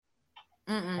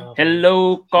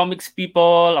Hello, comics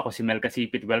people! Ako si Mel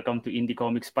Kasipit. Welcome to Indie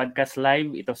Comics Podcast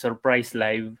Live. Ito, surprise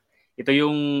live. Ito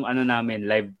yung namin,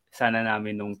 live sana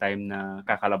namin nung time na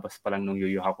kakalabas pa lang nung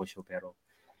YuYu Hakusho. Pero,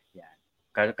 yan.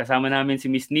 Kasama namin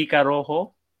si Miss Nica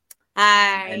Rojo.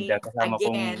 Hi! And kasama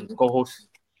kong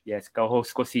co-host. Yes,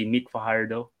 co-host ko si Mick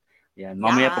Fajardo. Yan.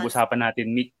 Mamaya pag-usapan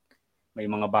natin, Mick. May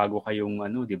mga bago kayong,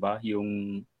 di ba?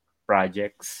 Yung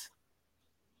projects.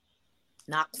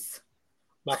 Nox.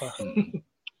 Baka.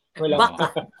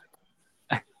 Baka.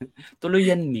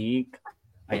 Tuloy yan, Nick.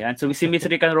 Ayan. So, si Miss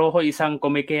Nica Rojo, isang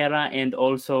komikera and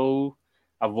also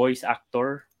a voice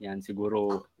actor. Yan,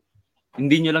 siguro,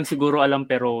 hindi nyo lang siguro alam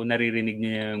pero naririnig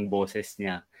nyo yung boses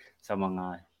niya sa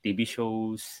mga TV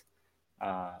shows,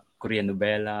 Korean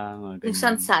novela, mga ganyan. Kung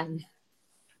saan-saan.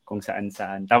 Kung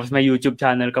saan-saan. Tapos may YouTube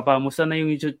channel ka pa. Musta na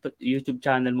yung YouTube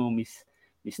channel mo, Miss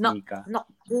Nica?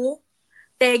 Naku,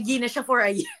 tegi na siya for a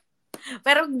year.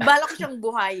 Pero bala ko siyang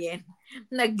buhayin.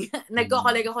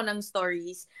 Nagko-collect ako ng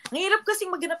stories. Ang hirap kasing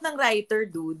maghanap ng writer,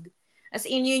 dude. As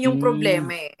in, yun yung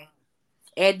problema eh.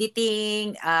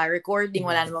 Editing, recording,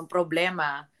 wala namang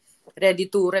problema. Ready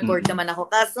to record naman ako.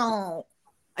 Kaso,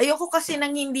 ayoko kasi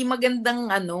ng hindi magandang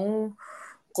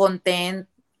content.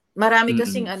 Marami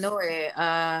kasing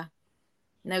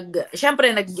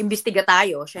syempre, nag-imbestiga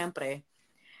tayo, syempre.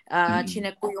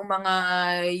 Chinek ko yung mga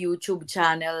YouTube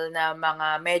channel na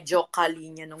mga medyo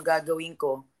kalinya nung gagawin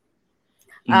ko.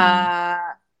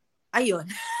 Ayun.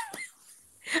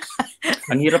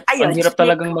 Ang hirap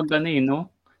talagang no?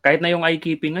 Kahit na yung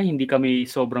eye-keeping nga, hindi kami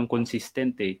sobrang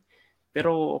consistent eh.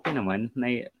 Pero okay naman.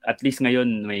 At least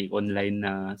ngayon may online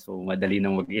na, so madali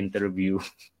nang mag-interview.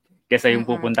 Kesa yung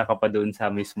pupunta ka pa doon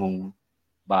sa mismong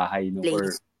bahay, no?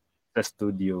 Or sa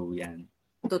studio, yan.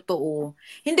 Totoo.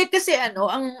 Hindi kasi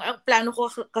ang plano ko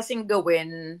kasing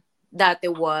gawin dati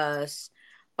was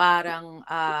parang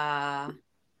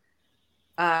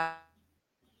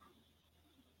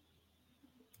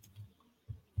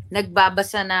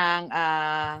nagbabasa ng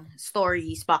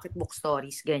stories, pocketbook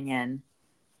stories, ganyan.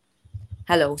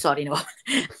 Hello, sorry no.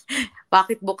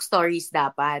 Pocketbook stories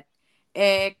dapat.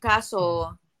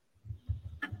 Kaso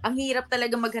ang hirap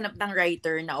talaga maghanap ng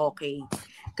writer na okay.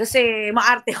 Kasi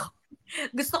maarte ko.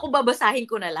 Gusto ko babasahin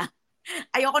ko na lang.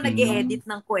 Ayoko nag-e-edit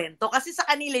ng kwento. Kasi sa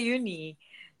kanila yun eh.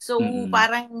 So,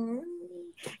 parang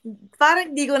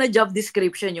di ko na job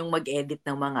description yung mag-edit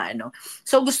ng mga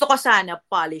So, gusto ko sana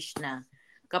polished na.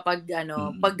 Kapag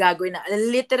pag gagawin na,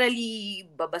 literally,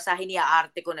 babasahin niya,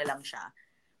 arte ko na lang siya.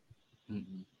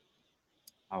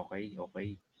 Okay.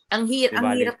 Ang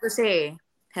hirap kasi,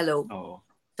 hello? Oo.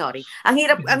 Sorry.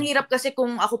 Ang hirap kasi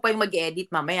kung ako pa yung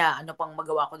mag-edit, mamaya, pang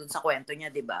magawa ko dun sa kwento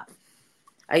niya, di ba?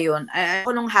 Ayun.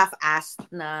 Ako nung half-assed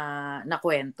na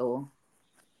kwento.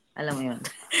 Alam mo yun.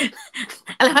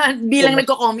 Bilang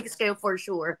nagko-comics kayo for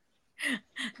sure.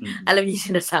 Alam niyo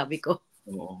yung sinasabi ko.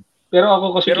 Oo. Pero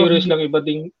ako kasi curious lang,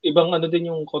 ibang din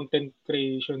yung content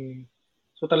creation.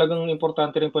 So talagang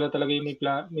importante rin pala talaga yung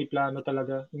may plano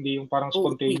talaga. Hindi yung parang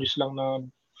spontaneous lang na.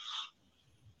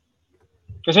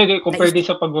 Kasi compared din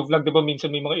sa pag-vlog, di ba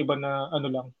minsan may mga iba na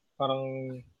lang, parang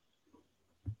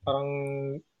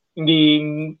hindi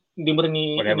mo rin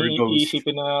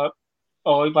iisipin na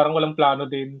parang walang plano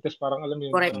din. Tapos parang alam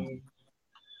mo yun.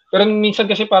 Pero minsan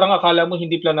kasi parang akala mo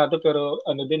hindi planado pero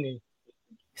din eh.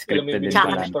 Scripted din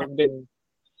pala. Din.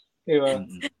 Diba?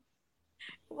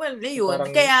 Well, yun.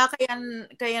 Parang,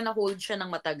 kaya na-hold siya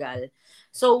ng matagal.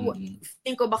 So,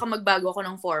 feeling ko baka magbago ako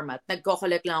ng format.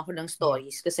 Nagko-collect lang ako ng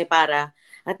stories kasi para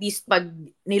at least pag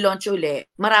nilaunch uli,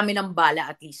 marami ng bala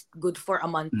at least. Good for a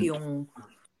month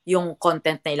yung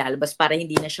content na ilalabas para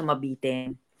hindi na siya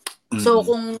mabitin. So,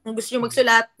 kung gusto nyo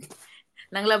magsulat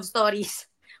ng love stories,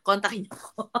 kontakin nyo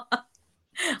ako.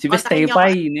 Si Miss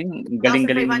Tepay,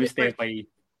 galing-galing ni Miss Tepay.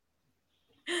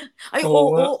 Ay,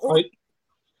 oo.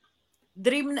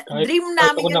 Dream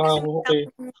namin kasi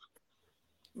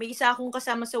may isa akong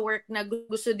kasama sa work na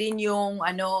gusto din yung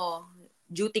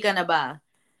duty ka na ba?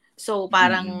 So,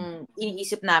 parang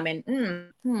iniisip namin,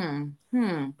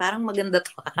 parang maganda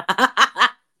to.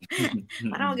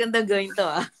 Parang maganda gawin to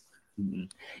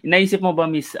Inaisip mo ba,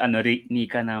 Miss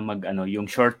Nica, na yung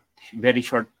very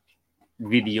short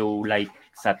video like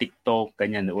sa TikTok,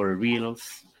 ganyan, or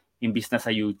Reels, imbis na sa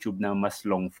YouTube na mas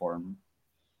long form?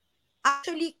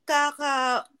 Actually,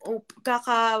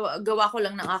 kakagawa ko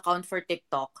lang ng account for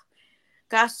TikTok.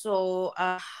 Kaso,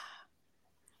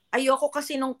 ayoko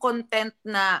kasi nung content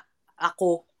na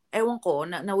ako, ewan ko,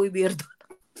 nawi-weirdo.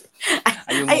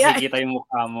 Yung makikita yung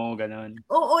mukha mo, gano'n.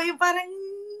 Oo, yung parang,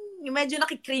 medyo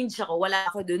nakikringe ako. Wala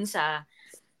ako dun sa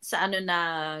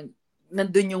na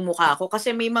nandun yung mukha ko.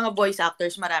 Kasi may mga voice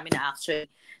actors, marami na actually,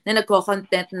 na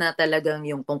nagko-content na talagang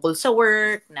yung tungkol sa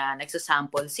work, na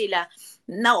nagsasample sila,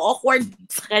 na awkward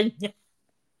sa kanya.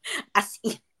 As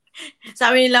in.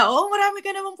 Sabi nila, marami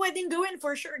ka naman pwedeng gawin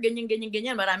for sure.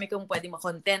 Ganyan. Marami kang pwedeng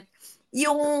ma-content.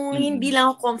 Yung hindi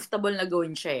lang ako comfortable na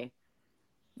gawin siya eh.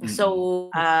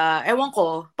 So, ewan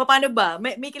ko, paano ba?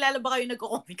 May kilala ba kayo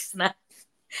nagko-comics na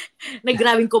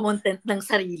grabing content ng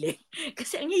sarili?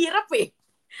 Kasi ang hirap eh.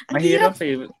 Mahirap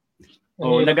eh.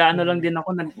 Nag-ano lang din ako,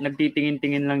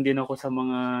 nagtitingin-tingin lang din ako sa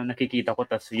mga nakikita ko,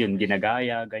 tas yun,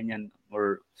 ginagaya, ganyan.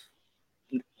 Or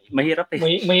mahirap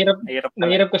eh.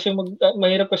 Mahirap kasi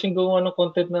gumawa ng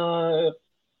content na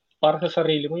para sa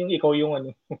sarili mo, yung ikaw yung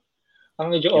ano.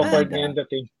 Ang medyo awkward na yung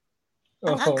dating.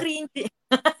 Ang cringe.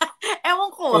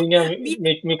 Ewan ko.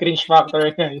 May cringe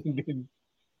factor na yun.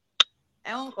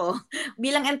 Ewan ko.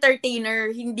 Bilang entertainer,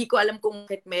 hindi ko alam kung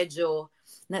bakit medyo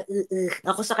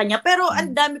ako sa kanya. Pero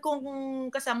ang dami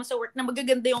kong kasama sa work na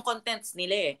magaganda yung contents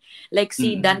nila eh. Like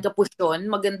si Dan Capuchon,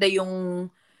 maganda yung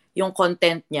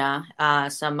content niya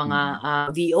sa mga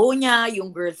VO niya, yung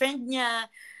girlfriend niya,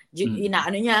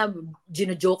 inaano niya,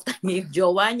 gino-joke niya yung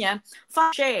jowa niya.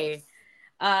 Fun siya eh.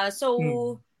 So,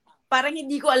 parang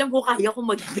hindi ko alam kung kaya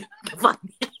kong magiging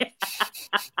funny.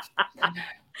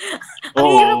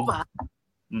 Ang hirap pa.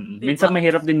 Minsan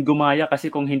mahirap din gumaya kasi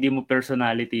kung hindi mo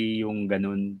personality yung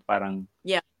ganun, parang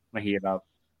mahirap.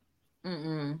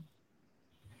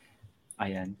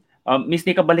 Ayan. Miss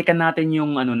Nica, balikan natin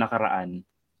yung nakaraan.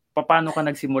 Paano ka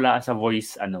nagsimula as a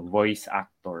voice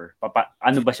actor?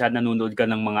 Ano ba siya, nanonood ka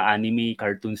ng mga anime,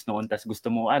 cartoons noon, tas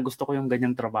gusto ko yung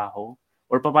ganyang trabaho?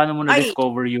 Or paano mo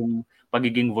na-discover yung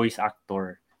pagiging voice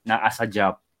actor na as a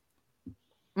job?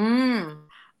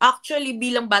 Actually,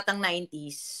 bilang batang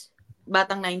 90s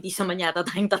naman yata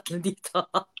tayong tatlo dito.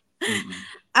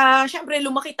 Syempre,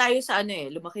 lumaki tayo sa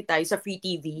free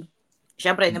TV.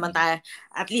 Syempre, naman tayo,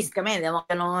 at least kami,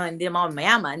 hindi naman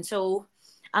mayaman. So,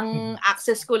 ang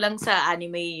access ko lang sa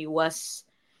anime was,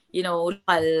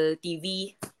 local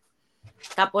TV.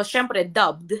 Tapos, syempre,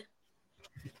 dubbed.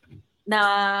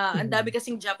 Na ang dami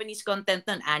kasing Japanese content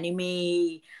nun,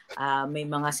 anime, may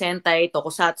mga sentai,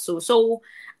 tokusatsu. So,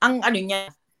 ang niya,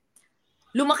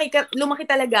 lumaki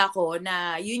talaga ako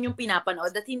na yun yung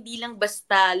pinapanood at hindi lang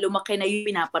basta lumaki na yung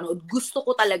pinapanood. Gusto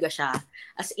ko talaga siya.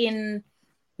 As in,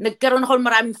 nagkaroon ako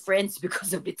maraming friends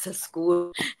because of it sa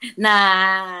school.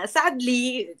 Na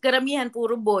sadly, karamihan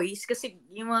puro boys kasi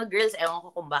yung mga girls, ewan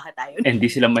ko kung bakit tayo. Hindi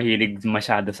sila mahilig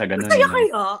masyado sa ganun. Saya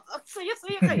kaya.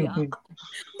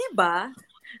 Diba?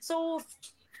 So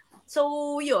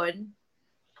yun.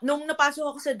 Nung napasok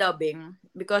ako sa dubbing,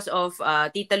 because of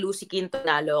Tita Lucy Quinto,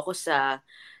 nalo ako sa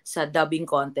dubbing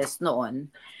contest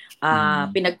noon.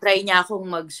 Pinag-try niya akong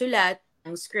magsulat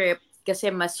ng script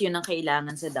kasi mas yun ang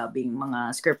kailangan sa dubbing,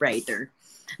 mga scriptwriter.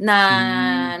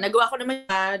 Nagawa ko naman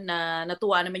siya, na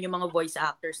natuwa naman yung mga voice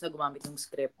actors na gumamit ng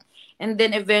script. And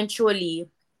then eventually,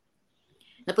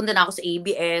 napunta na ako sa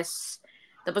ABS,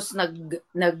 tapos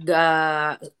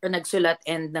nagsulat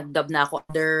and nagdub na ako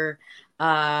under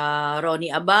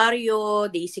Ronnie Abario,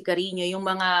 Daisy Carino, yung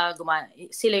mga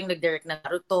sila yung nag-direct ng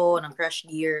Naruto, ng Crush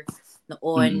Gear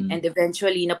noon. And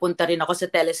eventually, napunta rin ako sa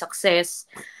Telesuccess,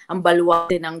 ang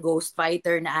baluarte ng Ghost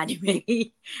Fighter na anime,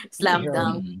 Slam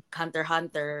Dunk, Hunter x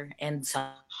Hunter, and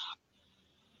sa...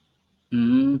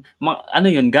 Ano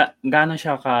yun? Gaano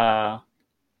siya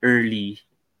ka-early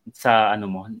sa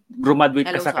mo? Graduate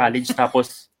ka sa college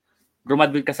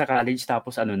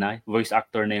tapos voice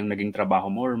actor na yung naging trabaho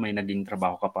mo or may naging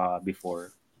trabaho ka pa before?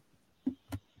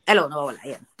 Hello, nawawala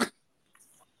yan.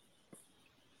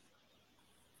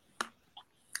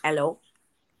 Hello?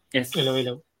 Yes. Hello.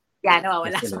 Yan,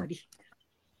 nawawala, sorry.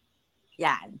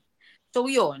 Yan. So,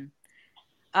 yun.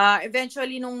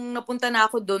 Eventually, nung napunta na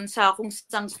ako doon sa kung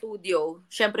sang studio,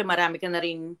 syempre marami ka na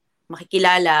rin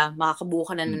makikilala, makakabuo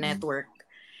ka na ng network.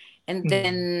 And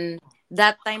then,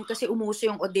 that time kasi umuso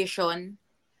yung audition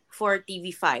for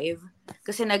TV5.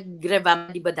 Kasi nag-revamp,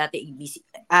 di ba dati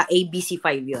ABC5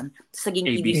 yun. Tapos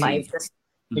naging TV5.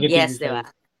 Yes, di ba?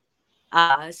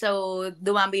 So,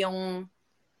 dumami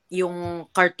yung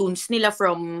cartoons nila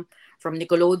from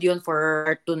Nickelodeon for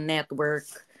Cartoon Network.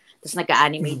 Tapos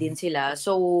nagka-anime din sila.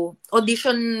 So,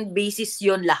 audition basis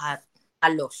yon lahat.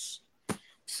 Halos.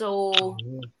 So,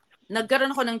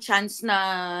 nagkaroon ako ng chance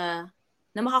na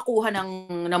makakuha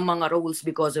ng mga roles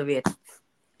because of it.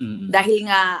 Dahil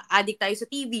nga addict tayo sa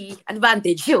TV,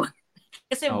 advantage yun.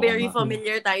 Kasi very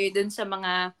familiar tayo dun sa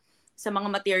mga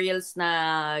materials na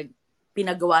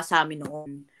pinagawa sa amin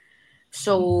noon.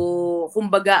 So,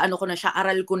 kumbaga,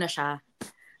 aral ko na siya.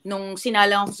 Nung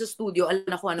sinalang ako sa studio, alam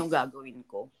na kung anong gagawin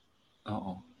ko.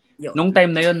 Oo. Nung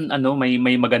time na yun,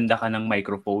 may maganda ka ng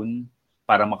microphone?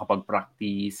 para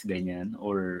makapag-practice, ganyan?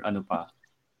 Or ano pa?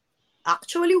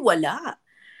 Actually, wala.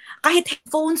 Kahit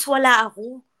headphones, wala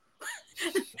ako.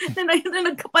 na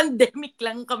nagka-pandemic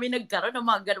lang kami nagkaroon ng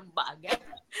mga ganung bagay.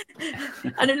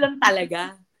 Ano lang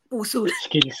talaga? Puso lang.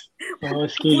 Skills.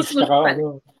 Skills. Puso Tsaka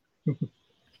lang.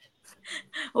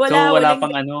 Wala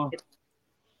pang ano.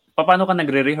 Paano ka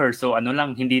nagre-rehearse? So ano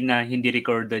lang, hindi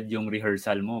recorded yung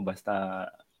rehearsal mo, basta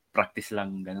practice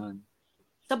lang, ganon.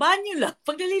 Sa banyo lang,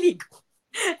 pag naliligo.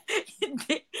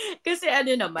 Hindi. Kasi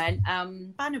ano naman,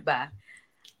 paano ba?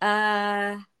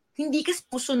 Hindi kasi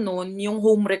puso nun yung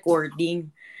home recording.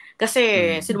 Kasi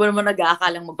sino ba naman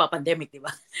nag-aakalang magpa-pandemic, di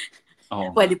ba? Oh.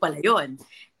 Pwede pala yun.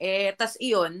 Tas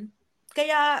iyon,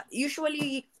 kaya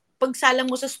usually, pag salang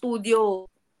mo sa studio,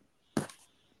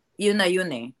 yun na yun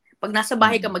eh. Pag nasa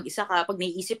bahay ka, mag-isa ka, pag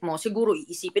naiisip mo, siguro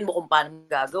iisipin mo kung paano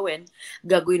gagawin.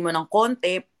 Gagawin mo ng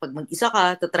konti, pag mag-isa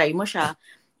ka, tatry mo siya.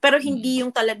 Pero hindi yung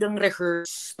talagang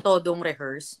todong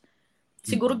rehearse.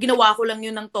 Siguro ginawa ko lang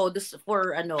yun ng todos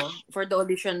for the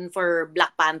audition for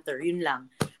Black Panther, yun lang.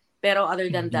 Pero other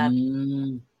than that,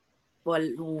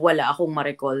 wala akong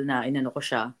ma-recall na inano ko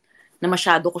siya, na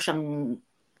masyado ko siyang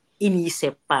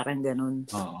inisip, parang ganun.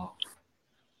 Oo.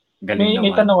 Galing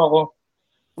may tanong ako.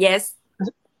 Yes?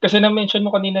 Kasi na-mention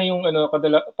mo kanina yung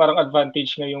parang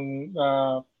advantage na yung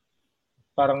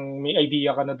parang may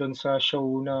idea ka na doon sa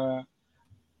show na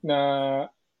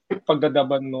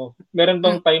pagdadaban mo. Meron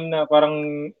bang time na parang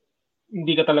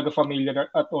hindi ka talaga familiar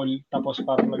at all tapos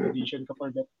parang nag-audition ka for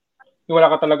that?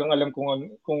 Wala ka talagang alam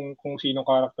kung sino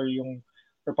character yung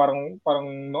or parang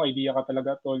no idea ka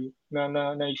talaga at all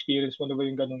na experience mo na ba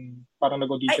yung ganun parang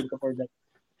nag-audition ka for that?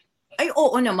 Ay,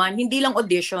 oo naman. Hindi lang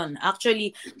audition.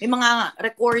 Actually, may mga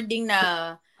recording na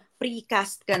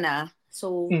pre-cast ka na.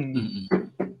 So,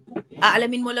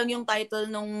 aalamin mo lang yung title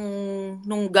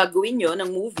nung gagawin nyo, ng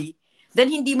movie.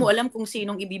 Then, hindi mo alam kung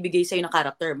sinong ibibigay sa'yo na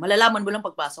character. Malalaman mo lang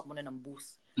pagpasok mo na ng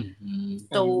booth.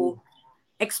 So,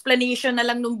 explanation na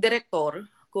lang nung director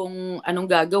kung anong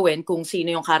gagawin, kung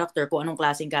sino yung character, kung anong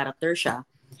klaseng character siya.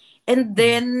 And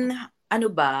then,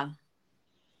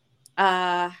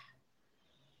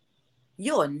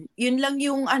 yun lang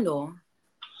yung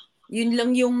yun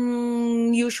lang yung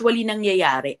usually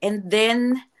nangyayari. And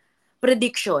then,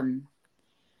 prediction.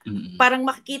 Parang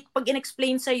pag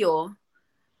in-explain sa'yo,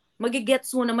 magigets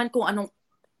mo naman kung anong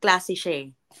klase siya,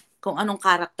 kung anong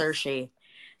character siya.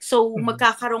 So,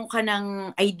 magkakaroon ka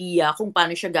ng idea kung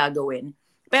paano siya gagawin.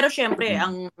 Pero syempre,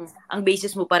 ang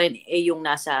basis mo pa rin yung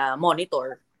nasa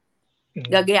monitor.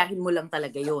 Gagayahin mo lang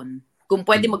talaga yun. Kung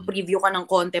pwede mag-preview ka ng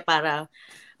konti para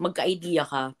magka-idea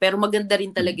ka. Pero maganda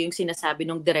rin talaga yung sinasabi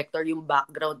ng director, yung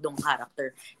background ng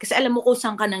character. Kasi alam mo kung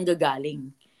saan ka nang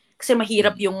gagaling. Kasi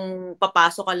mahirap yung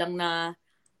papasok ka lang na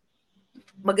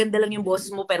maganda lang yung boss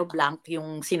mo pero blank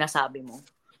yung sinasabi mo.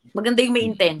 Maganda yung may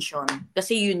intention.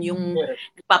 Kasi yun yung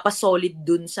papasolid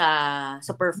dun sa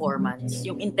performance.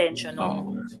 Yung intention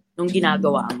nung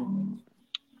ginagawa mo.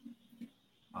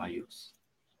 Ayos.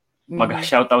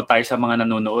 Mag-shoutout tayo sa mga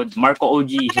nanonood. Marco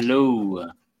OG, hello.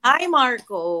 Hi,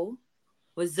 Marco.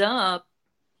 What's up?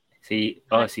 Si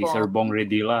Sir Bong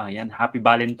Redila. Yan, Happy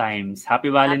Valentine's. Happy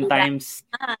Valentine's.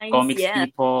 Comics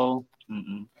people.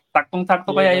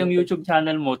 Taktong-takto kaya yung YouTube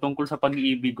channel mo tungkol sa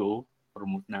pag-iibig,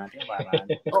 promote natin para.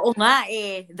 Oo nga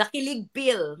The Kilig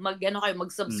Pill.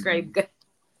 Mag-subscribe ka.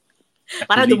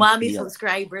 Para dumami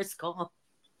subscribers ko.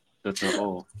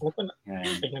 Totoo. Yan.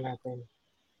 Tingnan natin.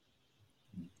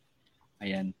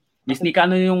 Ayan. Miss Nica,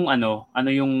 ano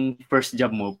yung first job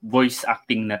mo? Voice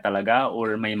acting na talaga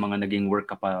or may mga naging work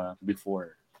ka pa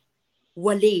before?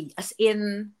 Wale. As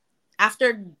in,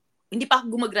 after, hindi pa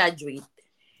ako gumagraduate,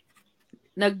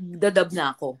 nagdadub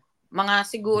na ako. Mga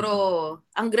siguro,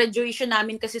 ang graduation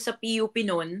namin kasi sa PUP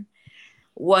noon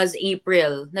was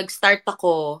April. Nag-start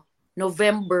ako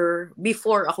November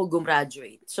before ako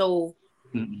gumraduate. So,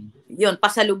 yun,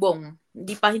 pasalubong.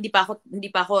 Hindi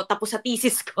pa ako tapos sa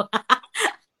thesis ko.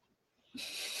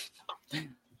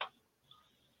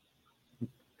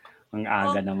 Ang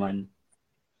aga naman.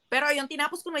 Pero ayun,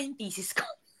 tinapos ko na yung thesis ko.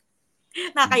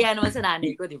 Nakakaya naman sa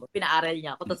nanay ko, di ba? Pinaaral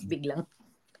niya ako, tapos biglang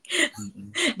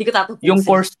hindi ko tatapusin.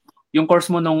 Yung course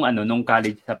mo nung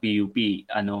college sa PUP,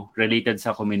 related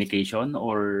sa communication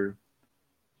or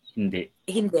hindi?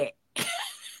 Hindi.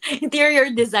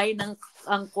 Interior design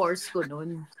ang course ko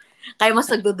nun. Kaya mas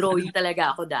nagdo-drawing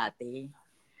talaga ako dati.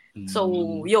 So,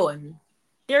 yun.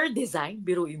 Interior design,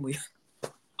 biruin mo yun.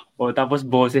 Tapos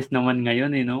boses naman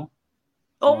ngayon, no?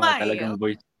 Oo nga talagang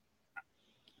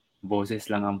boses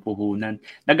lang ang puhunan.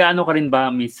 Nag-ano ka rin ba,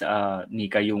 Miss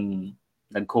Nica, yung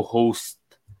nag-co-host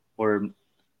or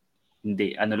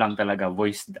hindi? Ano lang talaga,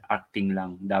 voice acting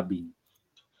lang, dubbing?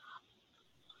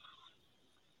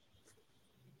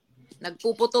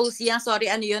 Nagpuputol siya. Sorry,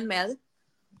 ano yun, Mel?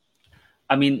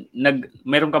 I mean,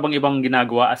 meron ka bang ibang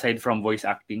ginagawa aside from voice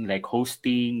acting? Like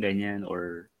hosting, ganyan,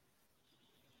 or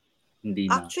hindi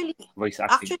na? Voice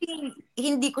acting. Actually,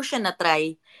 hindi ko siya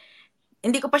na-try.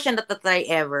 Hindi ko pa siya na-try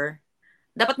ever.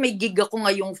 Dapat may gig ako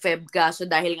ngayong Feb, kaso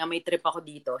dahil nga may trip ako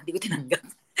dito, hindi ko tinanggap.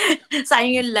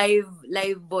 Sayang yung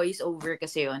live voice over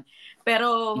kasi yun.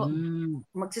 Pero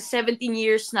magsa 17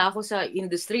 years na ako sa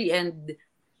industry and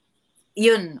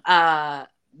yun,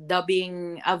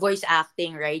 dubbing, voice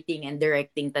acting, writing, and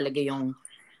directing talaga yung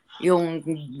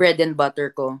bread and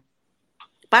butter ko.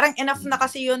 Parang enough na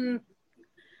kasi yun.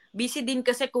 Busy din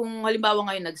kasi kung halimbawa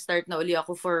ngayon nag-start na uli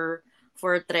ako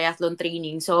for triathlon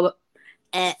training. So,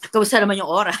 kamusta naman yung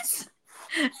oras?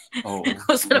 Oo.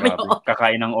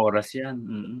 Kakain ng oras yan.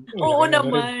 Oo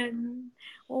naman.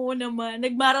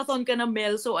 Nag-marathon ka na,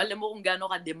 Mel, so alam mo kung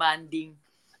gaano ka-demanding.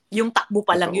 Yung takbo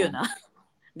pa lang yun, ha?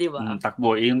 Di ba?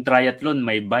 Takbo. Yung triathlon,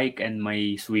 may bike and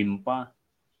may swim pa.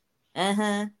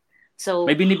 So,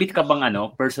 may binibit ka bang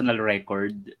personal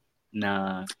record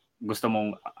na gusto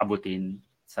mong abutin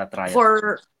sa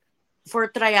triathlon?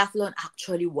 For triathlon,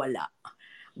 actually, wala.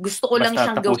 Gusto ko basta lang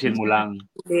siyang tapusin mo lang.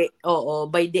 Oo,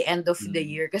 by the end of the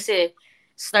year. Kasi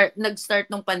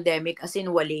nag-start nung pandemic, as in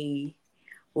wali.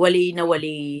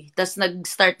 Tapos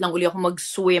nag-start lang uli ako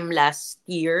mag-swim last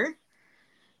year.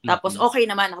 Tapos okay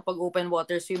naman, nakapag-open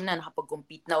water swim na,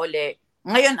 nakapag-compete na uli.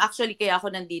 Ngayon, actually, kaya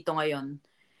ako nandito ngayon.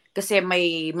 Kasi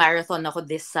may marathon ako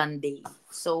this Sunday.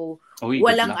 So,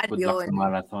 walang good luck sa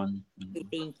marathon. Okay,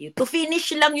 thank you. To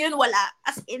finish lang yun, wala.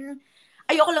 As in,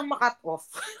 ayoko lang ma-cut off.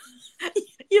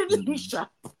 Yun lang siya.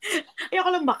 Ayoko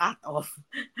lang ma-cut off.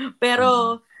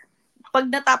 Pero, pag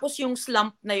natapos yung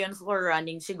slump na yun for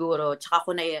running, siguro, tsaka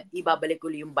ko na ibabalik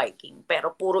uli yung biking.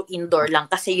 Pero puro indoor lang.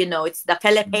 Kasi it's the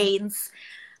Philippines.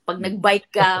 Pag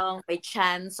nag-bike ka, may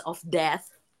chance of death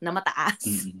na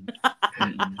mataas.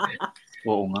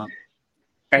 Oo nga.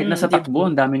 Kahit nasa takbo,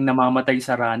 ang daming namamatay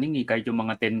sa running. Kahit yung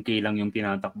mga 10K lang yung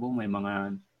tinatakbo, may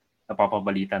mga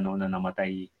napapabalita na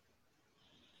namatay.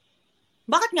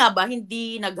 Bakit nga ba?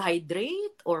 Hindi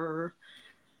nag-hydrate? Or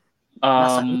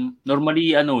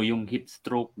normally, yung heat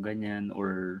stroke, ganyan,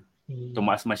 or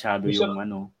tumaas masyado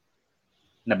yung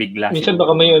nabigla. Minsan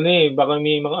baka may baka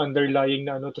may mga underlying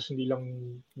na tapos hindi lang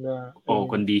na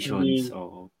conditions.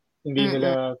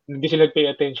 Hindi sila pay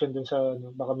attention dun sa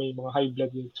baka may mga high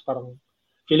blood yun. Parang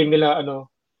feeling nila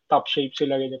top shape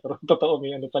sila ganyan, pero totoo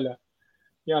may pala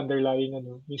yung underlying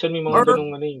minsan may mga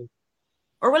ganung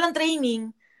or walang training.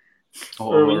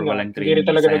 Or walang training.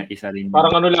 Isa rin.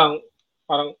 Parang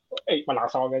parang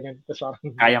malakas ako ganyan. Parang,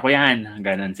 kaya ko yan.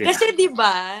 Ganon sila. Kasi di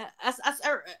ba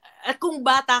kung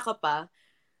bata ka pa,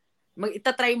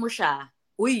 itatry mo siya,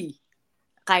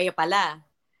 kaya pala.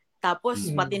 Tapos,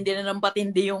 patindi na ng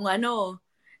patindi yung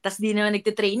tas di naman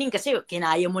nagtitraining kasi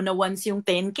kinaya mo na once yung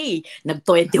 10K.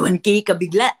 Nag-21K ka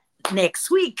bigla next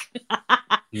week.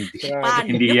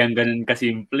 Hindi yan ganun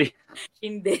kasimple.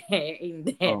 Hindi.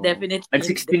 Definitely.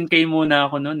 Nag-16K muna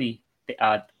ako noon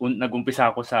At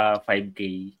nag-umpisa ako sa 5K.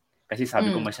 Kasi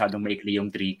sabi ko masyadong maikli yung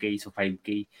 3K. So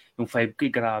 5K. Yung 5K,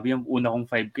 grabe. Yung una kong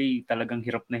 5K, talagang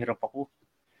hirap na hirap ako.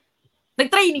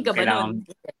 Nag-training ka ba noon?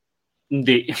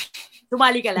 Hindi.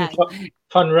 Sumali ka lang.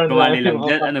 Fun run. Sumali lang.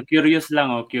 Curious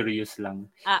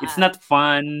lang. It's not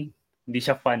fun. Hindi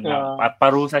siya fun.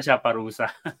 Parusa siya,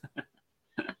 parusa.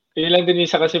 Yun lang din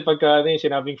isa kasi pagka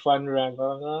sinabing fun run,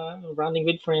 parang running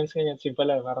with friends, ganyan. Simple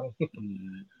lang, parang.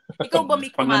 Ikaw ba may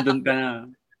kumatakbo? Ka na.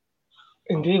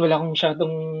 Hindi, hindi ako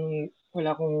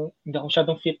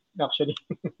masyadong fit, actually.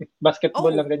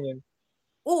 Basketball lang, ganyan.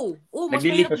 Mas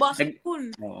mahirap basketball.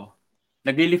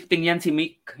 Nagli-lifting yan si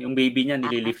Mick. Yung baby niya,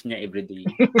 nililift niya everyday.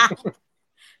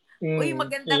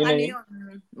 Magandang yun.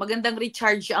 Magandang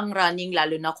recharge ang running,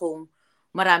 lalo na kung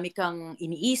marami kang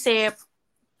iniisip.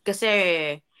 Kasi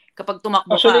kapag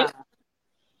tumakbo ka,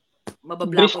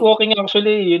 mababla. Brisk walking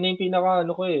actually, yun yung pinaka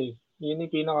Yun yung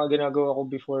pinaka ginagawa ko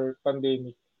before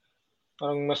pandemic.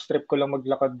 Parang mas trip ko lang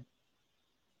maglakad.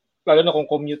 Lalo na kung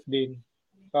commute din.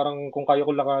 Parang kung kaya ko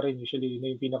lakarin, usually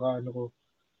yun yung pinaka ko.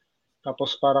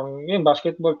 Tapos parang,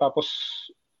 basketball, tapos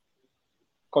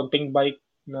konting bike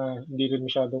na hindi rin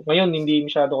masyado. Ngayon, hindi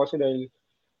masyado kasi dahil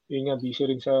yun nga, busy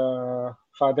rin sa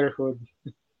fatherhood.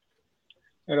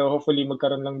 Pero hopefully,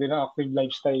 magkaroon lang din ng active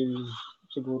lifestyle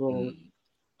siguro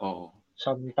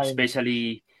sometime.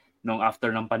 Especially nung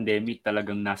after ng pandemic,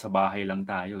 talagang nasa bahay lang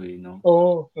tayo no?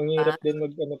 Ang hirap din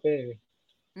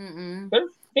Pero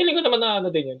feeling ko naman na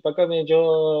din yun. Pagka medyo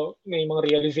may mga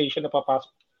realization na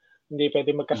papasok, hindi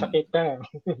pwede magkasakit na.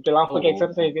 Kailangan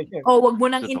mag-exercise. Wag mo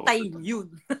nang intayin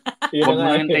yun. Wag mo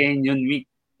nang intayin yun,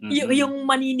 Mick. Yung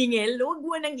maniningil, huwag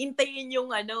mo nang intayin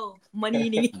yung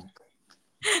maniningil.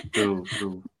 True.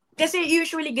 Kasi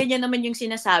usually ganyan naman yung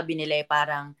sinasabi nila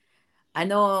parang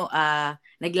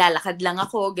naglalakad lang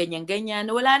ako, ganyan-ganyan.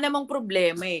 Wala namang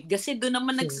problema eh. Kasi doon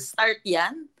naman nagsa-start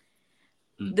yan.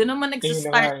 Doon naman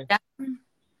nagsa-start yan.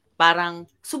 Parang,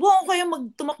 subukan ko yung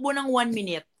magtumakbo ng 1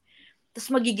 minute.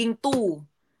 Tapos magiging 2.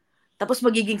 Tapos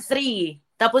magiging 3.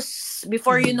 Tapos,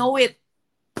 before you know it,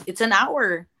 it's an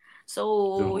hour.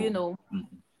 So,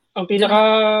 Ang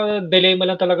pinaka-dilemma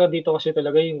lang talaga dito kasi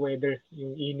talaga yung weather.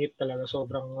 Yung init talaga.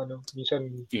 Sobrang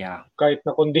minsan kahit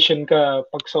na condition ka,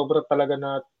 pag sobrang talaga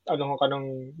na ka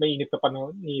ng mainit na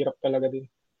panahon, hirap talaga din.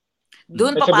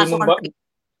 Doon papasok ang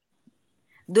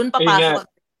doon papasok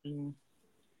ang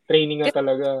training nga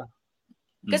talaga.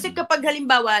 Kasi kapag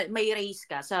halimbawa may race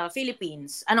ka sa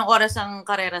Philippines, anong oras ang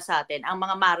karera sa atin? Ang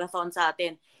mga marathon sa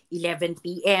atin, 11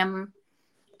 p.m.,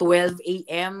 12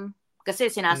 a.m.,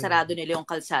 kasi sinasarado nila yung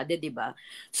kalsada, di ba?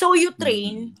 So, you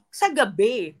train sa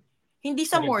gabi. Hindi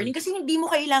sa morning. Kasi hindi mo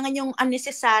kailangan yung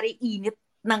unnecessary init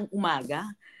ng umaga.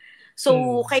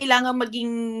 So, kailangan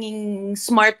maging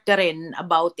smart ka rin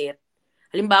about it.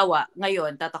 Halimbawa,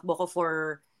 ngayon, tatakbo ko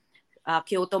for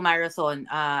Kyoto Marathon.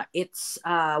 It's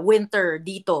winter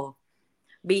dito.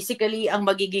 Basically, ang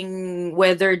magiging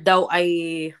weather daw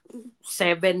ay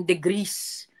 7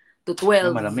 degrees to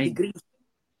 12 degrees.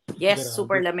 Yes,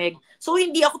 super lamig. So,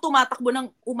 hindi ako tumatakbo ng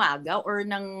umaga or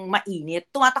ng mainit.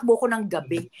 Tumatakbo ko ng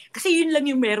gabi. Kasi yun lang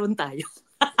yung meron tayo.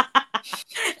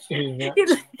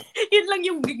 yun lang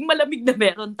yung malamig na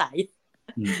meron tayo.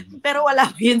 Pero wala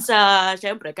yun sa,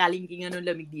 syempre, kalingkingan ng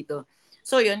lamig dito.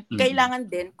 So, yun,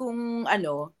 kailangan din kung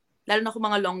lalo na kung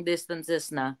mga long distances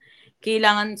na,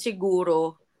 kailangan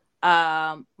siguro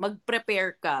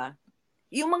mag-prepare ka.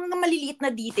 Yung mga maliliit na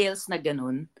details na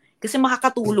ganun, kasi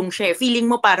makakatulong siya. Feeling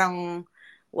mo parang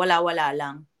wala-wala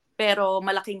lang. Pero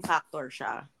malaking factor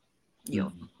siya. Yun.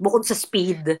 Bukod sa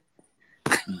speed.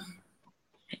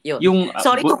 Yun.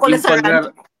 Sorry to call sa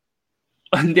rant.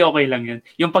 Hindi, okay lang yun.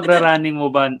 Yung pagra-running mo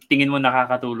ba, tingin mo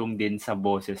nakakatulong din sa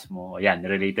boses mo? Ayan,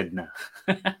 related na.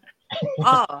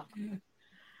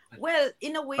 Well,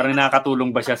 in a way. Parang nakakatulong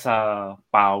ba siya sa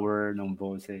power ng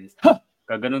boses?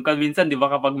 Kaganon ka minsan, di ba,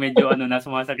 kapag medyo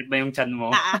sumasakit na yung tiyan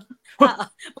mo?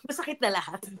 Masakit na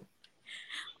lahat.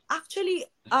 Actually,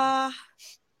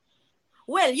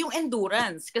 well, yung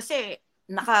endurance. Kasi,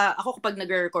 ako kapag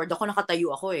nag-record ako,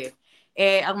 nakatayo ako eh.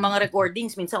 Ang mga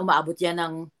recordings, minsan umaabot yan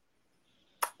ng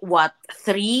 3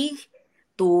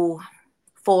 to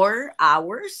 4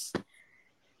 hours?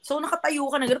 So, nakatayo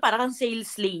ka na gano'n, parang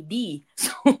sales lady.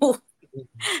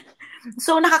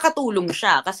 So, nakakatulong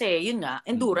siya. Kasi, yun nga,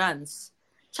 endurance.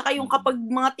 Tsaka yung kapag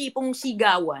mga tipong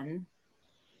sigawan,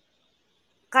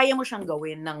 kaya mo siyang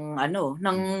gawin ng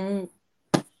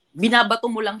binabato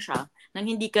mo lang siya nang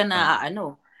hindi ka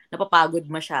napapagod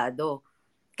masyado.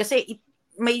 Kasi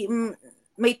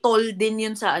may toll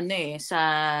din yun sa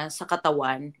sa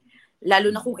katawan. Lalo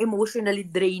na kung emotionally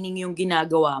draining yung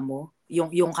ginagawa mo,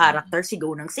 yung character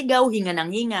sigaw ng sigaw, hinga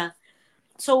ng hinga.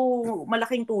 So,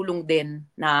 malaking tulong din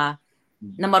na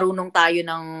marunong tayo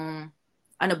ng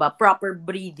proper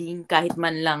breathing kahit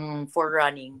man lang for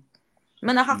running.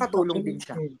 Nakakatulong din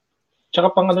siya. Tsaka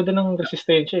pang din ng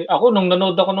resistensya. Ako, nung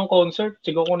nanood ako ng concert,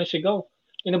 sigaw ko na sigaw.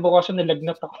 Inabukasan,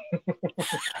 nilagnat ako.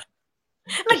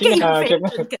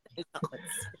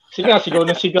 Sigaw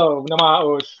na sigaw,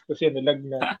 namaos. Kasi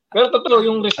nilagnat. Pero totoo,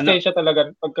 yung resistensya talaga,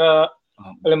 pagka,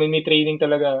 alam mo, may training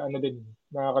talaga,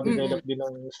 nakaka-develop din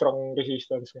ng strong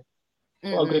resistance. So,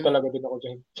 agree talaga din ako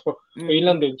dyan. So, ayun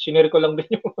lang din. Sinare ko lang din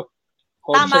yung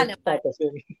tama na pa.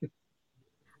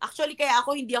 Actually, kaya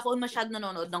hindi ako masyado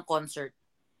nanonood ng concert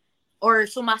or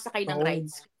sumasakay ng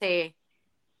rides kasi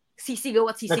sisigaw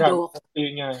at sisigaw ako.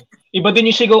 Yun nga. Iba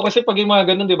din yung sigaw kasi pag yung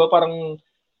mga ganun, di ba? Parang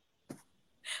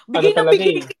bigay na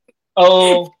bigay.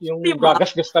 Oo, yung diba?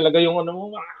 Gagasgas talaga yung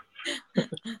mo.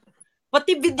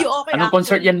 Pati video okay. Anong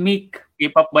concert yan, Mick?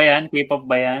 K-pop ba yan? K-pop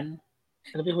ba yan?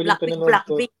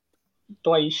 Blackpink.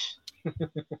 Twice.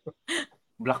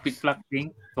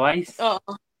 Blackpink? Twice?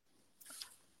 Oo.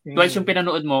 Twice yung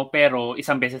pinanood mo, pero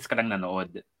isang beses ka lang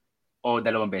nanood. O 2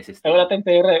 beses. Wala tayong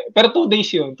pera. Pero 2 days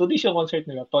yun. 2 days yung concert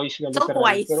nila. Twice. So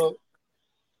twice. Pero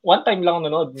 1 time lang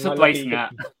nanood. So twice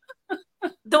nga.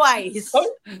 Twice.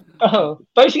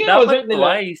 Twice yung concert nila.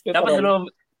 Twice.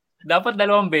 Dapat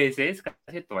 2 beses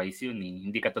kasi twice yun eh.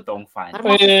 Hindi ka totoong fan.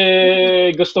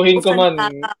 Gustuhin ko man.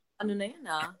 Ano na yan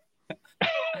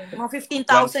Mga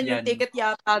 15,000 yung ticket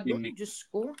yata doon. Diyos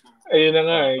ko. Ayun na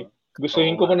nga eh.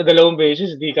 Gustuhin ko pa na 2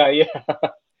 beses, di kaya.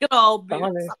 Grabe.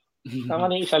 Tama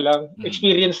na isa lang.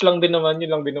 Experience lang din naman, yun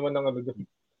lang din naman ang doon.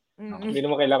 Hindi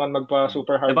naman kailangan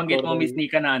magpa-super hardcore. Nabanggit mo, Miss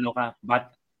Nica, na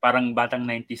parang batang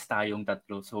 90s tayong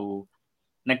tatlo. So,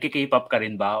 nagki-K-pop ka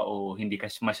rin ba o hindi ka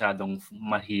masyadong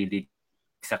mahilig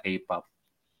sa K-pop?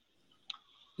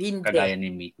 Hindi. Kagaya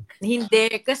ni Mick.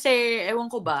 Hindi. Kasi, ewan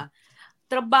ko ba,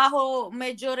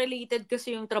 medyo related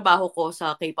kasi yung trabaho ko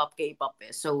sa K-pop eh.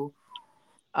 So,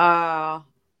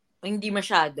 hindi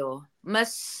masyado.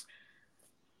 Mas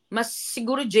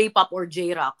siguro J-pop or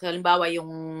J-rock. Halimbawa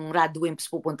yung Radwimps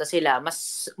pupunta sila.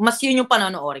 Mas yun yung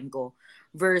panonoorin ko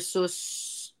versus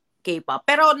K-pop.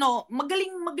 Pero no,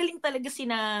 magaling talaga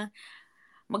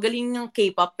magaling ng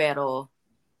K-pop pero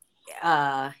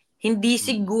hindi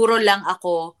siguro lang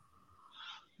ako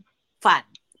fan.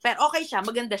 Pero okay siya,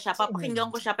 maganda siya. Papakinggan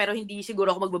ko siya pero hindi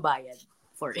siguro ako magbabayad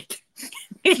for it.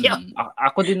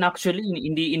 Ako din actually,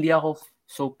 hindi ako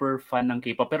super fan ng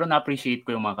K-pop pero na-appreciate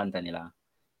ko yung mga kanta nila.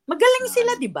 Magaling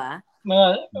sila, di ba?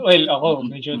 Well, ako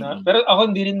medyo na. Pero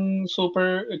ako hindi rin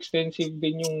super extensive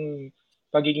din yung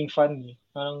pagiging fan.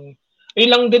 Parang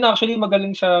lang din actually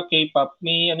magaling sa K-pop.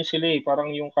 May sila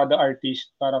parang yung kada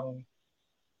artist parang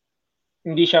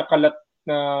hindi siya kalat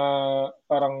na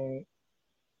parang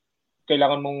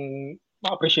kailangan mong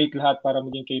ma-appreciate lahat para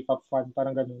maging K-pop fan,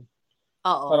 parang ganun.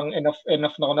 Oo. Parang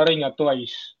enough na ko na rin nga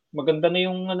twice. Maganda na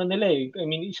yung nila I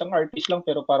mean, isang artist lang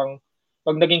pero parang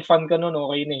pag naging fan ka nun,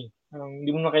 okay na hindi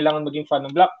mo na kailangan maging fan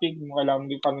ng Blackpink, hindi mo kailangan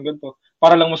maging fan ng ganito.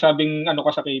 Para lang masabing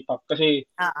ka sa K-pop. Kasi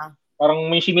parang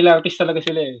may similarities talaga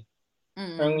sila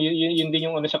Parang yun din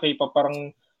yung sa K-pop. Parang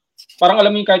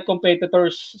alam mo yung kahit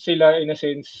competitors sila in a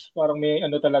sense, parang may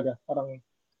talaga. Parang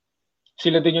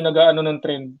sila din yung nag-aano ng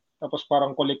trend. Tapos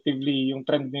parang collectively, yung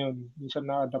trend na yun, minsan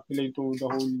na-adapt nila into the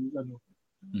whole,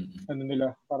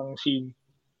 nila, parang scene.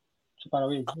 So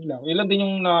parang yun lang. Yun lang din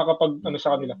yung nakakapag,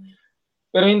 sa kanila.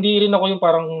 Pero hindi rin ako yung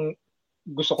parang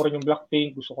gusto ko rin yung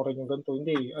Blackpink, gusto ko rin yung ganito.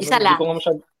 Hindi. Isa lang. Hindi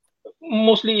ko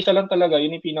mostly isa lang talaga.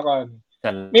 Yun yung pinaka,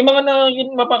 May mga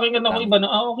yun, mapakinggan ako iba na,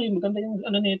 okay, maganda yung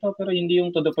nito, pero hindi yung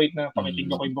to the point na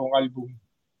pakikinggan ko yung buong album.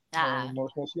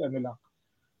 Mostly lang.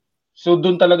 So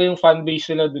doon talaga yung fan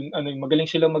base nila doon magaling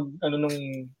sila mag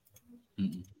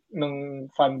ng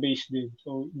fan base din.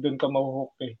 So doon ka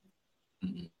mahuhook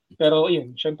Pero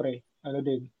yun, syempre,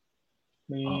 din.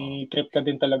 May trip ka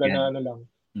din talaga na lang.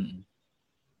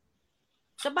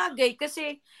 Sa bagay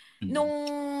kasi nung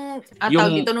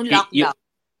lockdown.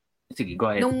 Sige,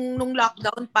 go ahead. Nung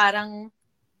lockdown parang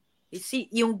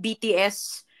yung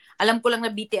BTS, alam ko lang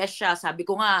na BTS siya. Sabi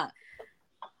ko nga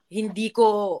hindi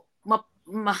ko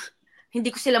hindi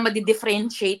ko sila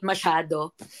ma-differentiate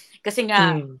masyado. Kasi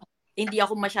nga, hindi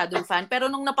ako masyadong fan.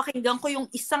 Pero nung napakinggan ko yung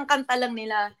isang kanta lang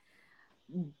nila,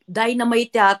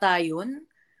 Dynamite yata yun,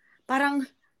 parang,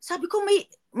 sabi ko,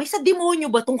 may sa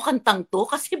demonyo ba tong kantang to?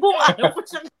 Kasi buong araw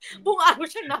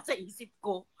siyang nasa isip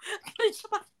ko.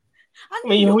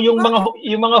 May yung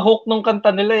mga hook ng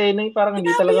kanta nila parang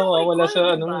hindi talaga mawawala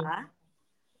sa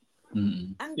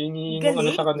Yun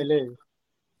yung sa kanila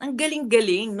Ang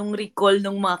galing-galing nung recall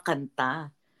ng mga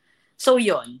kanta. So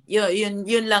yun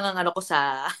lang ang ko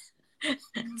sa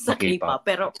K-pop.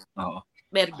 Pero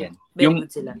very good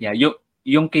sila. Yeah,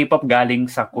 yung K-pop galing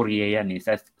sa Korea yan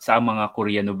sa mga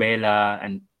Korean novela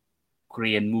and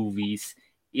Korean movies.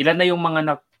 Ilan na yung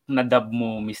mga na-dub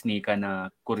mo, Miss Nica, na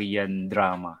Korean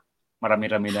drama?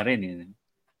 Marami-rami na rin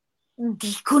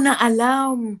Hindi ko na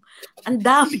alam. Ang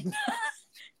dami na.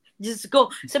 Diyos ko,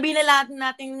 sabihin na lahat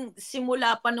natin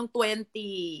simula pa nung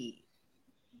 2010.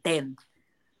 20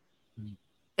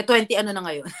 na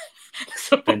ngayon?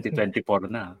 So, 2024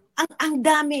 na. Ang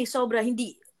dami, sobra.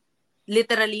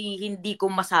 Literally, hindi ko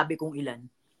masabi kung ilan.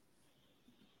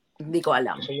 Hindi ko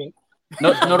alam.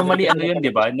 Normally, yun, di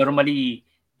ba? Normally,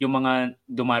 yung mga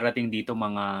dumarating dito,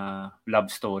 mga love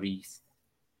stories.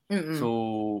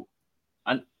 So,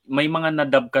 may mga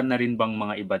na-dub ka na rin bang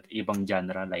mga ibang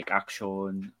genre like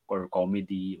action or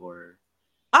comedy or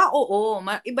oo,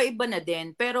 iba-iba na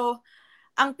din pero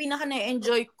ang pinaka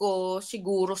na-enjoy ko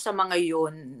siguro sa mga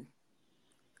yun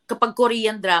kapag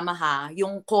Korean drama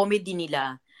yung comedy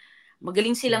nila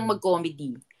magaling silang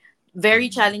mag-comedy. Very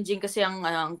challenging kasi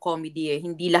ang comedy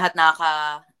hindi lahat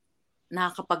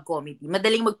nakakapag-comedy.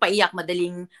 Madaling magpaiyak,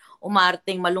 madaling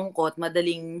umarteng malungkot,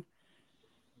 madaling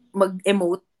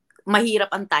mag-emote. Mahirap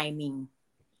ang timing.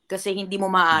 Kasi hindi mo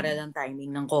maaral ang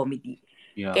timing ng comedy.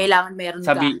 Yeah. Kailangan meron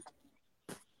ka.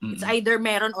 It's either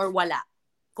meron or wala.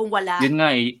 Kung wala... Yun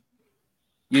nga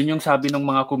yun yung sabi ng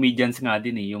mga comedians nga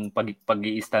din yung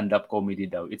pag-i-stand-up comedy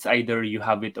daw. It's either you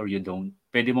have it or you don't.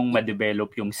 Pwede mong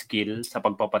ma-develop yung skill sa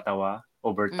pagpapatawa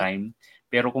over time.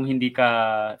 Pero kung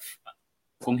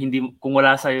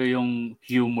wala sa'yo yung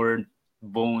humor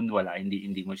bone,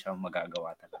 hindi mo siya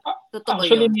magagawa talaga. Totoo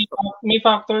Actually, yun. may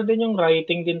factor din yung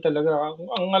writing din talaga.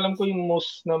 Ang alam ko yung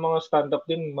most na mga stand-up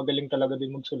din, magaling talaga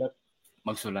din magsulat.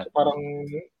 Magsulat. Parang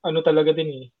ano talaga din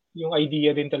eh, yung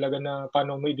idea din talaga na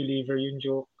paano mo i-deliver yung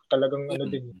joke. Talagang ano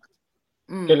din,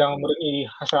 kailangan mo rin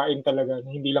ihasain talaga.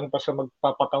 Hindi lang pa sa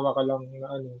magpapatawa ka lang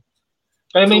na ano.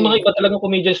 Kaya may mga iba talagang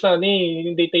comedians na ano eh,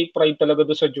 yung they take pride talaga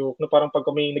doon sa joke na parang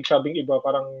pagka may nagsabing iba,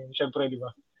 parang syempre, di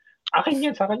ba? Akin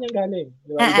yan, sa kanya galing.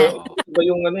 Di ba? Iba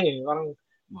yung ano eh, parang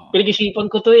pinag-isipan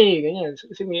ko to eh, ganyan.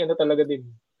 Kasi may ano talaga din.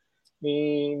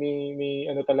 May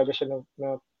ano talaga siya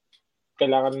na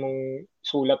kailangan mong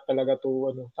sulat talaga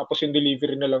to ano. Tapos yung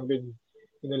delivery na lang din.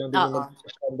 Yun na lang din yung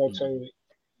mag-stand out sa'yo.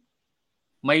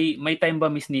 May time ba,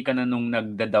 Miss Nica, na nung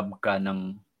nagdadub ka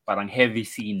ng parang heavy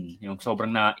scene, yung sobrang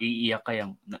naiiyak ka,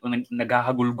 yung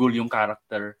naghahagulgol yung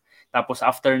character, tapos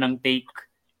after ng take,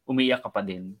 umiiyak ka pa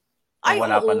din? O Ay,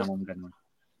 wala oo. pa namang ganun?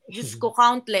 Diyos ko,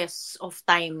 countless of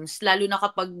times. Lalo na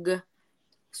kapag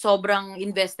sobrang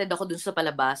invested ako dun sa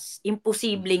palabas,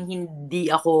 imposibleng hindi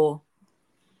ako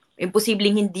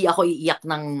iiyak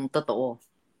ng totoo.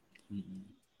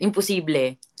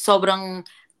 Imposible. Sobrang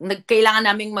kailangan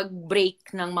naming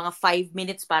mag-break ng mga 5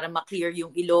 minutes para ma-clear yung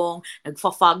ilong,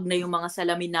 nagfa-fog na yung mga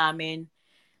salamin namin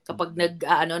kapag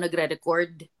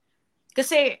nagre-record.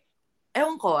 Kasi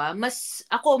ewan ko mas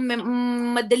ako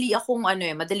madali akong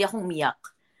umiyak.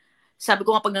 Sabi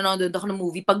ko nga pag nanonood ako ng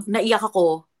movie, pag naiyak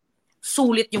ako,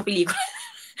 sulit yung pelikula.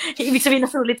 Ibig sabihin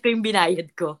na sulit ko yung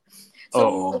binayad ko.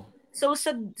 So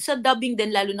sa dubbing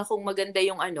din, lalo na kung maganda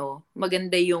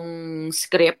yung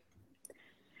script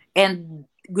and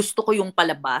gusto ko yung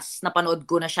palabas, napanood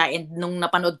ko na siya, and nung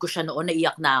napanood ko siya noon,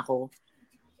 naiyak na ako.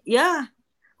 Yeah.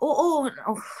 Oo.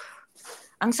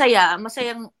 Ang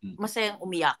masayang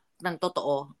umiyak ng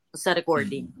totoo sa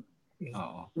recording.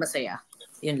 Masaya.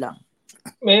 Yun lang.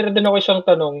 Mayroon din ako isang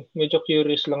tanong, medyo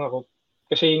curious lang ako.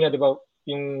 Kasi nga, di ba,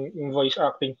 yung voice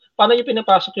acting. Paano niyo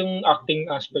pinapasok yung acting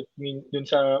aspect dun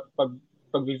sa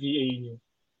pag-VA niyo?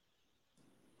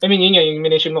 I mean, yun nga, yung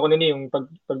minention mo ko na yung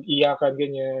pag-iyakan,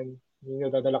 ganyan, yung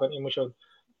nadadala kang emosyon.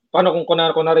 Paano kung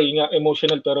kunwari nga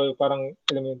emotional pero parang,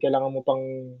 alam mo yun, kailangan mo pang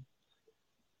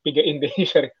pigain din.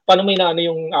 Paano may naano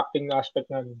yung acting aspect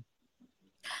namin?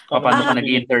 Paano ka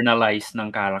nag-internalize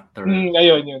ng character?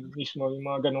 Ayun, yun. Mismo, yung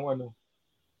mga ganong ano.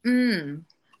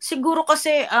 Siguro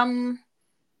kasi,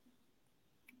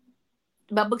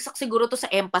 babagsak siguro to sa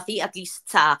empathy, at least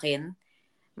sa akin.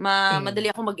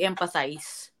 Madali ako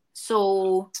mag-empathize.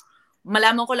 So,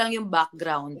 malaman ko lang yung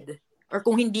background. Or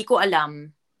kung hindi ko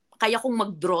alam, kaya kong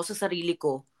mag-draw sa sarili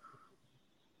ko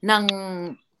ng,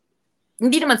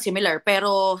 hindi naman similar,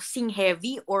 pero sing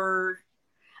heavy or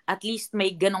at least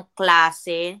may ganong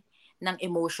klase ng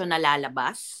emotion na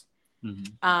lalabas.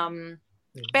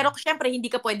 Pero syempre, hindi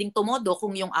ka pwedeng tumodo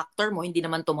kung yung actor mo hindi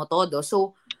naman tumotodo.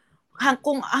 So,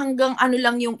 kung hanggang ano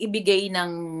lang yung ibigay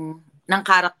ng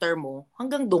character mo,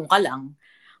 hanggang doon ka lang.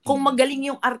 Kung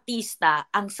magaling yung artista,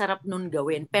 ang sarap nun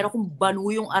gawin. Pero kung banu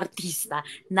yung artista,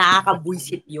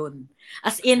 nakakabwisit yun.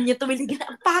 As in, yung tumilig na,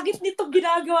 ang pagit nito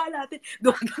ginagawa natin.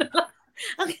 Gumagana lang.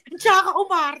 Tsaka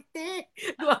umarte.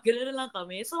 Gumagana na lang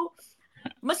kami. So,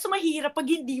 mas mahirap pag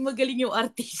hindi magaling yung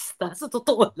artista. Sa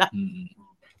totoo lang.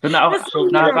 So,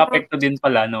 nakaka-apekto din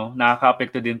pala, no?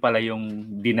 Nakaka-apekto din pala yung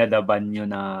dinadaban nyo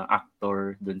na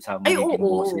actor dun sa magiging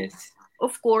boses.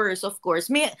 Of course.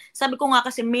 Sabi ko nga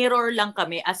kasi mirror lang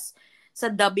kami as sa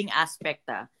dubbing aspect.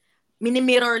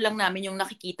 Mini-mirror lang namin yung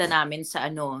nakikita namin sa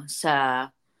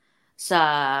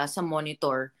sa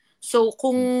monitor. So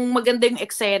kung maganda yung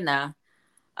eksena,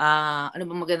 ano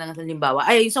ba magandang halimbawa?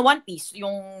 Ay, sa One Piece,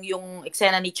 yung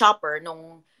eksena ni Chopper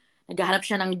nung naghahanap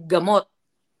siya ng gamot.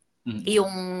 Yung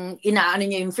inaano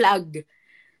niya yung flag.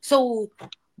 So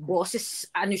boses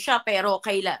siya pero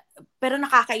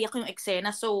nakakaiyak yung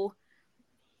eksena. So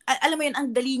alam mo yun,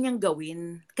 ang dali niyang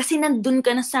gawin kasi nandun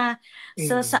ka na sa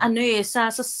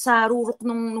rurok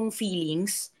nung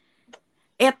feelings.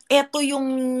 Eto yung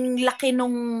laki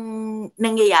nung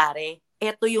nangyayari,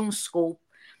 eto yung scope,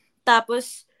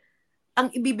 tapos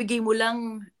ang ibibigay mo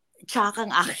lang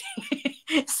tsakang akin.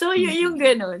 So yung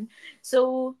ganun.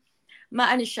 So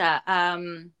maano siya,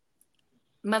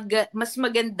 mas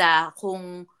maganda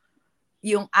kung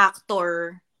yung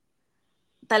actor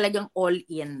talagang all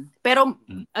in. Pero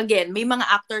again, may mga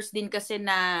actors din kasi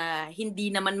na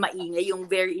hindi naman maingay, yung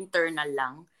very internal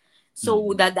lang. So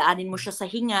dadaanin mo siya sa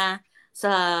hinga,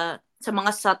 sa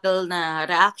mga subtle na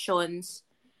reactions.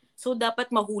 So dapat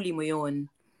mahuli mo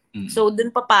 'yun. So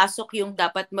dun papasok yung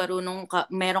dapat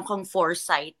meron kang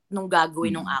foresight nung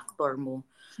gagawin ng actor mo.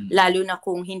 Lalo na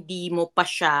kung hindi mo pa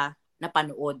siya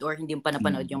napanood or hindi mo pa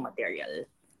napanood yung material.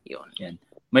 'Yun.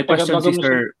 May question si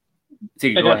Sir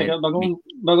Sige, go ahead. Teka,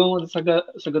 bago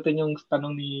sagutin yung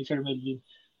tanong ni Sir Melvin.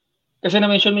 Kasi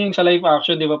na-mention mo yung sa live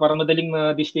action, di ba? Parang madaling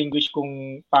ma-distinguish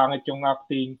kung pangit yung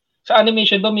acting. Sa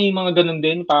animation ba may mga ganun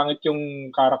din? Pangit yung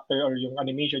character or yung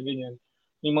animation, ganyan?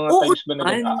 May mga Oo times ba na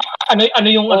ganun? naman. Ano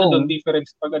yung ano Oo. doon,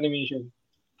 difference pag animation?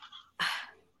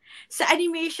 Sa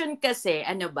animation kasi,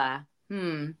 ano ba?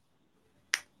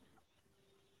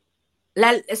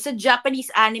 Sa Japanese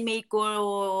anime ko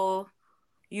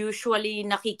usually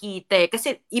nakikita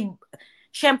kasi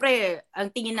syempre ang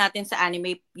tingin natin sa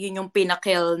anime yun yung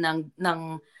pinnacle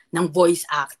ng voice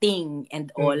acting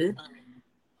and all.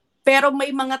 Pero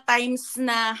may mga times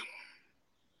na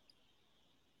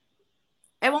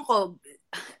ewan ko,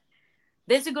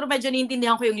 dahil siguro medyo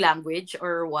naiintindihan ko yung language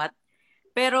or what.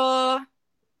 Pero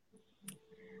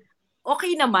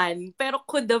okay naman, pero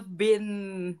could have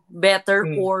been better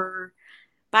or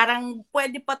parang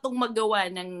pwede pa tong magawa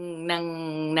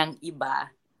ng iba.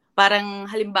 Parang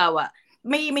halimbawa,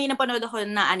 may napanood ako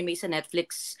na anime sa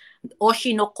Netflix,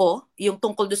 Oshinoko, yung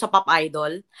tungkol do sa pop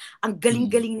idol. Ang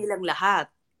galing-galing nilang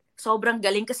lahat. Sobrang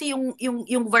galing kasi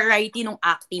yung variety ng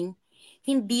acting,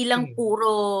 hindi lang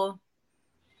puro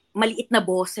maliit na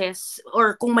boses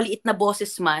or kung maliit na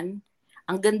boses man,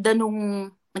 ang ganda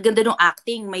nung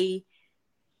acting, may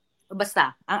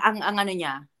basta, ang ano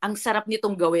niya, ang sarap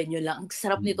nitong gawin, yun lang. Ang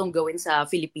sarap nitong gawin sa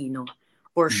Filipino.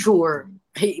 For sure.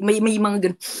 May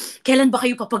mga kailan ba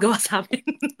kayo papagawa sa amin?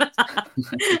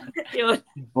 Yun.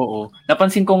 Oo.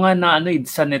 Napansin ko nga na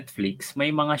sa Netflix,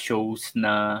 may mga shows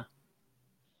na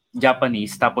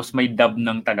Japanese tapos may dub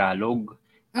ng Tagalog.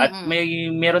 At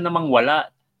meron namang wala.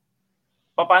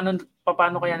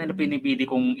 Paano kaya nila pinipili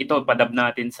kung ito padub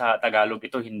natin sa Tagalog,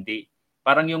 ito hindi?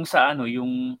 Parang yung sa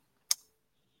yung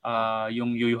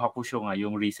YuYu Hakusho nga,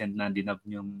 yung recent na dinub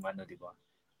yung di ba?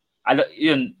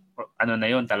 Yun, na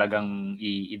yun, talagang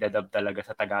idadub talaga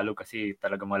sa Tagalog kasi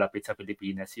talagang malapit sa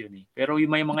Pilipinas yun eh. Pero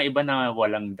may mga iba na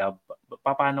walang dub.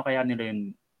 Paano kaya nila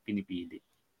yun pinipili?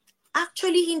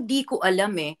 Actually, hindi ko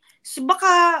alam eh.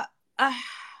 Baka,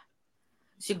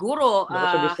 siguro, Baka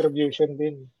sa distribution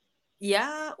din.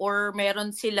 Yeah, or meron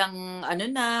silang,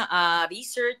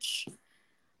 research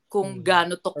kung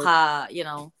gaano to ka,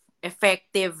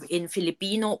 effective in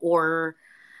Filipino or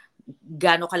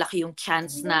gaano kalaki yung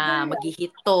chance na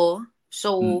mag-hit to.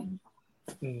 So,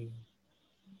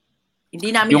 hindi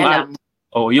namin alam.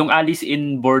 Yung Alice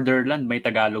in Borderland may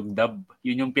Tagalog dub.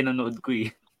 Yun yung pinanood ko eh.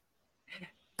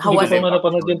 Hindi ko pa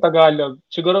napanood yung Tagalog.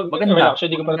 Siguro, maganda.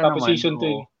 Actually, hindi ko pa natapos season 2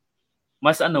 eh.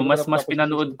 Mas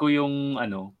pinanood ko yung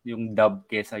dub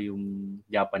kesa yung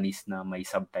Japanese na may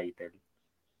subtitle.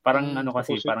 Parang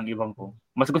kasi, parang ibang ko.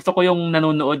 Mas gusto ko yung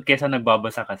nanonood kesa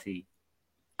nagbabasa kasi.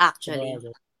 Actually.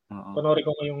 Panoorin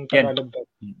ko yung Tagalog dub.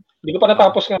 Hindi ko pa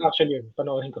natapos nga actually yun.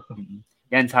 Panoorin ko.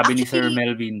 Yan, sabi ni Sir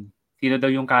Melvin. Sino daw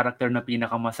yung character na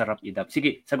pinakamasarap i-dub?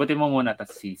 Sige, sagutin mo muna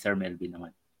tapos si Sir Melvin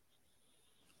naman.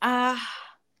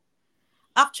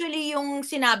 Actually, yung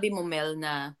sinabi mo, Mel,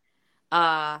 na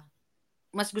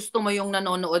mas gusto mo yung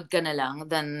nanonood ka na lang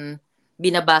than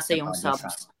binabasa yung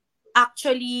subs.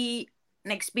 Actually,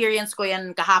 na-experience ko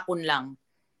yan kahapon lang.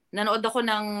 Nanood ako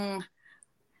ng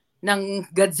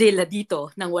Godzilla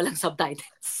dito nang walang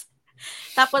subtitles.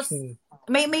 Tapos,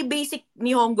 may basic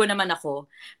Nihongo naman ako.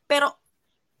 Pero,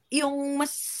 yung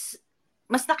mas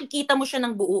nakikita mo siya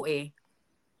ng buo eh.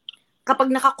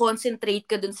 Kapag nakakonsentrate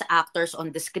ka dun sa actors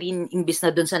on the screen imbis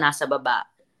na dun sa nasa baba.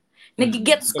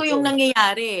 Nagigets ko yung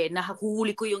nangyayari.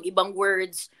 Nahuhuli ko yung ibang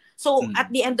words. So, at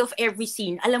the end of every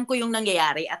scene, alam ko yung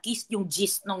nangyayari. At least yung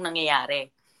gist nung nangyayari.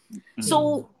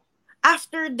 So,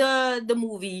 after the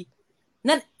movie,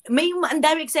 ang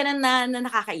dami eksena na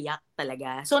nakakaiyak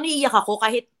talaga. So, naiiyak ako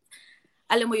kahit,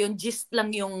 alam mo yun, gist lang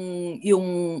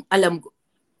yung alam ko.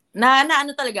 Na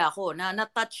talaga ako,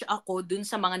 na-touch ako dun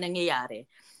sa mga nangyayari.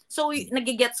 So,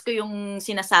 nagigets ko yung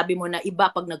sinasabi mo na iba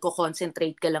pag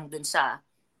nagko-concentrate ka lang dun sa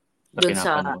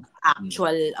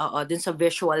actual, dun sa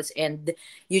visuals and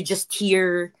you just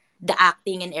hear the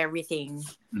acting and everything.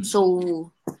 So,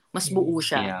 mas buo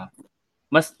siya. Yeah.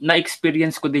 Mas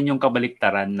na-experience ko din yung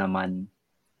kabaliktaran naman.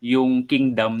 Yung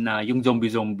Kingdom na, yung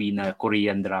zombie na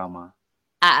Korean drama.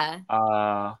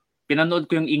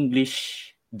 Pinanood ko yung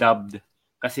English dubbed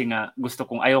kasi nga gusto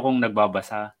kong, ayaw kong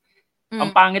nagbabasa.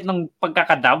 Ang pangit ng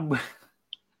pagkakadub.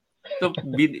 So,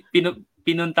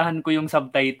 pinuntahan ko yung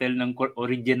subtitle ng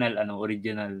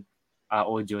original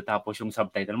audio tapos yung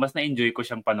subtitle. Mas na-enjoy ko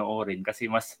siyang panoorin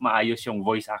kasi mas maayos yung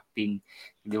voice acting.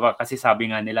 'Di ba? Kasi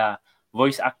sabi nga nila,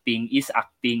 voice acting is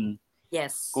acting.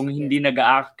 Yes. Kung hindi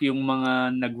nag-a-act yung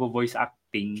mga nagvo-voice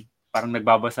acting, parang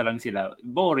nagbabasa lang sila,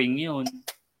 boring yun.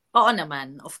 Oo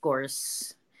naman, of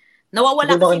course.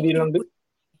 Nawawala kasi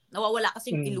Nawawala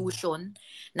kasing illusion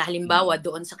na halimbawa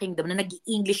doon sa kingdom na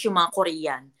nag-English yung mga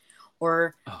Korean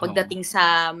or pagdating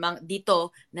sa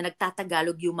dito na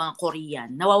nagtatagalog yung mga Korean.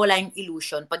 Nawawala yung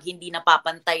illusion pag hindi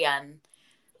napapantayan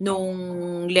nung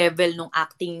level nung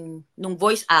acting, nung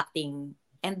voice acting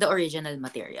and the original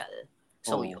material.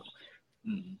 So yun.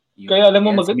 Kaya alam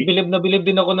mo, bilib na bilib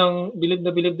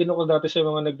din ako dati sa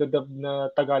mga nagdadub na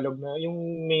Tagalog na yung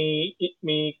may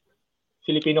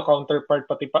Filipino counterpart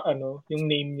pati pa yung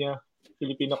name niya,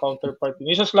 Filipino counterpart.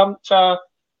 Yung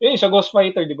sa Ghost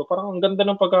Fighter, 'di ba? Parang ang ganda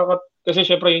ng kasi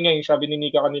syempre yun nga yung sabi ni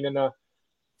Nica kanina na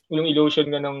yung illusion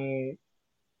nga ng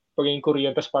pagiging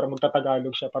Korean tas para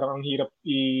magtatagalog siya, parang ang hirap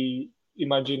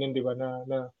i-imagine, 'di ba,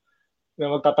 na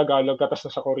magtatagalog ka tas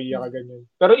nasa Korea ka ganyan.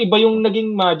 Pero iba yung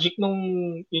naging magic nung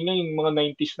yung mga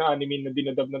 90s na anime na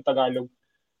dinadub ng Tagalog.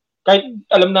 Kahit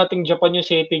alam nating Japan yung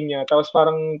setting niya, tapos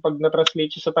parang pag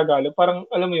na-translate siya sa Tagalog, parang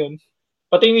alam mo yun,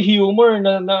 pati yung humor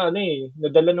na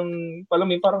nadala ng, alam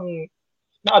mo yun, parang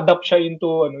na-adapt siya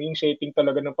into yung setting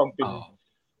talaga ng Pang-Pinoy.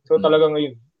 So talaga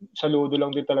ngayon, saludo lang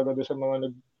din talaga doon sa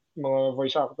mga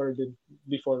voice actor din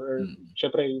before, or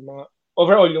syempre yung mga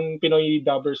overall yung Pinoy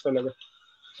dubbers talaga.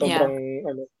 Sobrang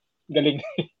galing.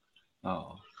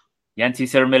 Yan, si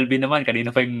Sir Melvin naman,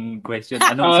 kanina pa yung question.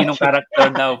 Sinong karakter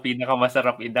daw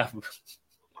pinakamasarap i-dub?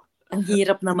 Ang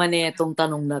hirap naman itong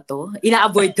tanong na to.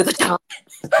 Ina-avoid ko to.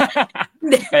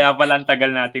 Kaya pala ang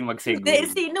tagal nating mag-segue.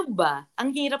 Sino ba?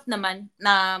 Ang hirap naman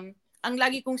na ang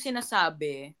lagi kong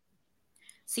sinasabi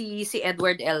si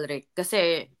Edward Elric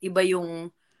kasi iba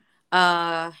yung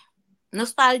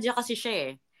nostalgia kasi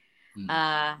siya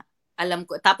alam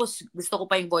ko. Tapos gusto ko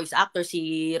pa yung voice actor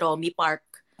si Romy Park.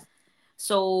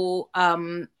 So,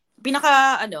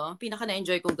 pinaka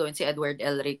na-enjoy kong gawin si Edward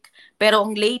Elric. Pero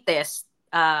ang latest,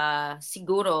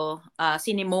 siguro,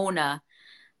 si Nimona,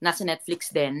 nasa Netflix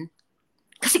din.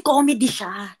 Kasi comedy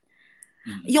siya.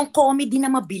 Yung comedy na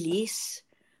mabilis.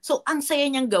 So, ang saya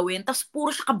niyang gawin. Tapos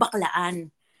puro siya kabaklaan.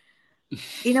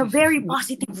 In a very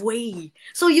positive way.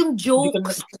 So, yung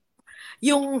jokes,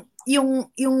 yung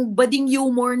bading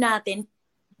humor natin,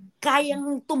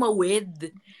 kayang tumawid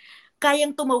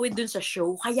dun sa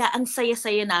show. Kaya ang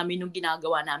saya-saya namin nung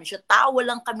ginagawa namin siya. Tawa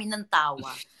lang kami ng tawa.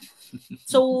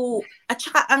 So, at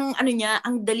saka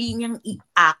ang dali niyang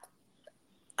i-act.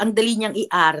 Ang dali niyang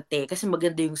i-arte kasi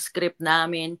maganda yung script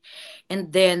namin. And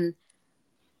then,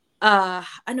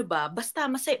 basta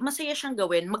masaya siyang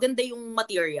gawin. Maganda yung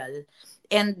material.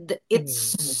 And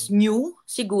it's new,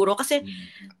 siguro. Kasi,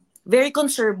 very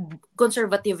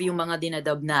conservative yung mga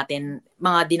dinadub natin,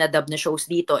 mga dinadub na shows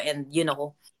dito. And,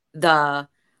 the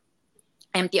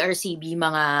MTRCB,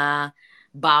 mga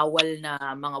bawal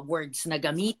na mga words na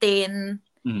gamitin.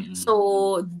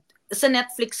 So, sa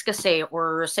Netflix kasi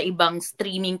or sa ibang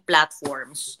streaming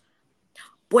platforms,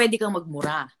 pwede kang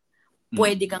magmura.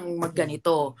 Pwede kang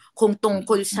magganito. Kung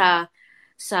tungkol sa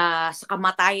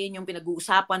kamatayan yung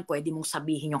pinag-uusapan, pwede mong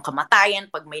sabihin yung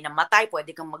kamatayan. Pag may namatay,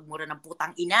 pwede kang magmura ng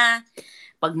putang ina.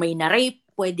 Pag may na-rape,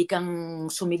 pwede kang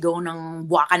sumigaw ng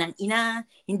buwaka ng ina.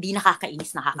 Hindi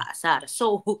nakakainis, nakakaasar.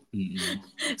 So,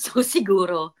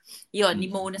 siguro, yun,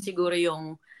 Nimona siguro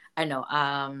yung,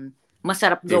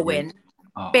 masarap gawin,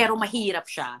 pero mahirap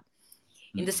siya.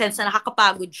 In the sense na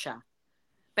nakakapagod siya.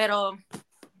 Pero,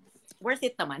 worth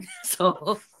it naman.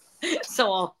 So,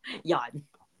 yan.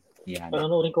 Yan.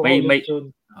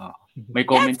 May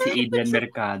comment si Adrian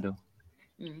Mercado.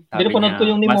 Hindi na panood ko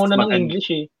yung Nimona ng English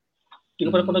eh. Hindi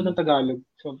ko pa panood ng Tagalog.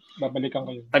 So, babalikan ko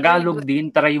yun. Tagalog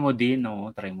din, try mo din.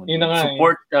 Try mo din.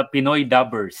 Support Pinoy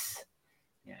dubbers.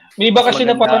 Yeah. May iba kasi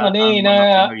na parang na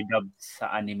Pinoy dubs sa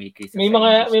anime kaysa may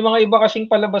mga iba kasing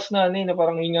palabas na na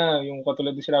parang yung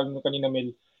katulad din sinabi mo kanina,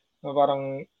 Mel, na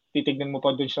parang titignan mo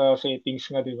pa dun sa settings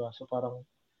nga, di ba? So parang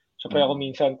syempre ako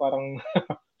minsan parang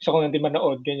gusto ko hindi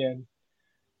manood, ganyan.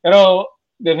 Pero,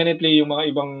 definitely, yung mga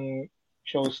ibang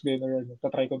shows din, or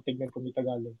tatry kong tignan kung may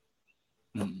Tagalog.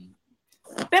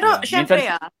 Pero, syempre,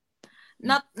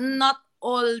 not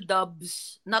all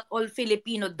dubs, not all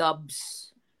Filipino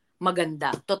dubs, maganda.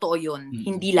 Totoo yun.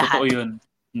 Hindi lahat.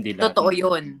 Totoo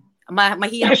yun.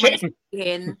 Mahirap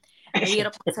sabihin.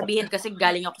 Mahirap sabihin kasi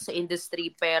galing ako sa industry,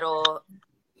 pero...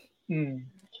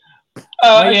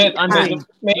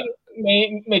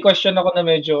 May question ako na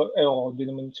medyo, di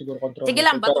naman siguro control. Sige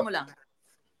lang, bato mo lang.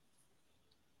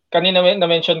 Kanina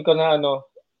na-mention ko na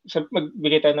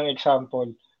magbigay tayo ng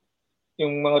example.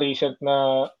 Yung mga recent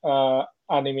na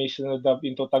animes na dub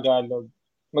into Tagalog.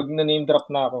 Mag-name drop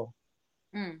na ako.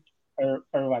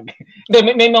 Or wag. Hindi,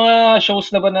 may mga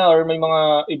shows na ba na, or may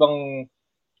mga ibang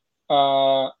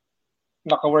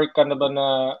naka-work ka na ba na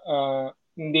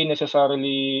hindi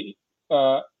necessarily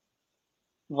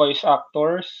voice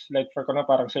actors, like for kuna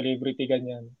parang celebrity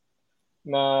ganyan,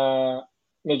 na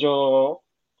medyo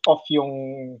off yung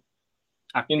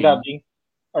Acting. dubbing?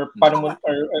 Or paano mo,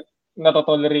 or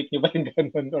natotolerate niyo ba yung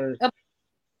ganun? Or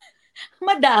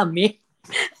Madami.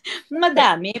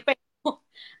 Pero,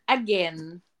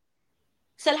 again,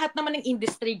 sa lahat naman ng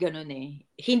industry, ganun eh.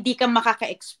 Hindi ka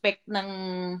makaka-expect ng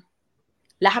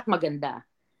lahat maganda.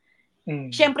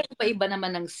 Siyempre, iba-iba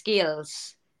naman ng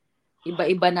skills.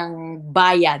 Iba-iba ng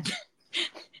bayad.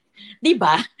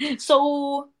 Diba?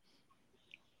 So,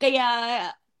 kaya,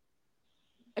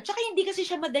 at saka hindi kasi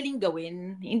siya madaling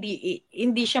gawin.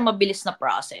 Hindi siya mabilis na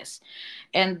process.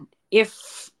 And if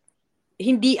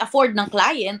hindi afford ng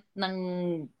client ng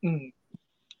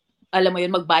alam mo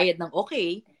yun, magbayad ng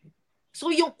okay, so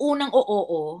yung unang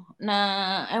oo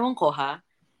na ewan ko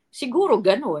siguro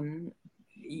ganun,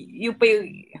 you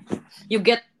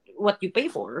get what you pay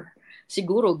for,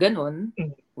 siguro ganun,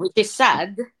 which is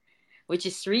sad, which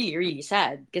is really really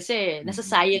sad kasi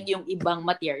nasasayang yung ibang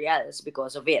materials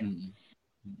because of it.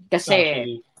 Kasi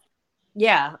actually,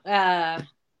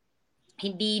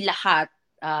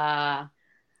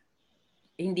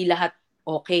 hindi lahat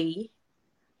okay,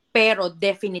 pero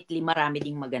definitely marami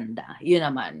ding maganda. Yun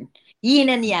naman.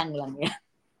 Yin and yang lang yan.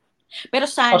 Pero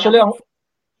sana actually,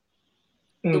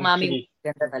 dumami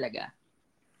maganda talaga.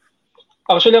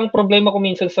 Actually, ang problema ko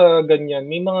minsan sa ganyan,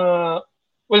 may mga,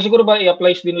 well, siguro ba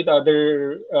i-applies din with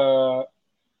other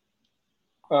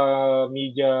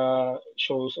media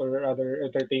shows or other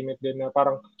entertainment din na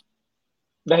parang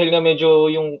dahil nga medyo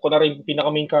yung kunwari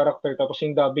pinaka main character tapos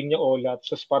yung dubbing niya olat,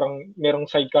 so parang merong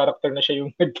side character na siya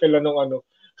yung nagdala ng ano.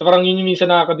 So parang yun yung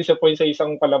minsan nakaka-disappoint sa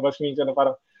isang palabas minsan na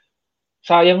parang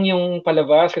sayang yung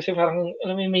palabas kasi parang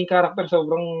alam mo yung main character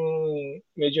sobrang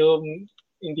medyo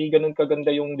hindi ganun kaganda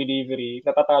yung delivery.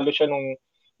 Natatalo siya nung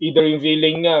either yung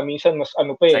villain nga minsan mas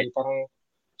ano pa parang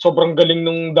sobrang galing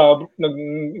nung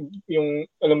yung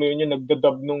alam mo yun yung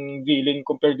nagda-dub nung villain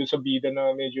compared dun sa bida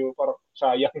na medyo parang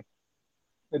sayang.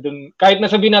 Dun, kahit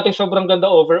nasabihin natin sobrang ganda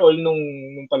overall nung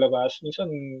palabas, minsan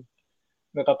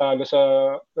natatalo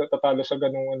sa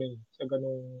ganung sa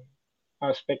ganung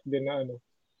aspect din na ano.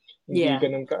 Hindi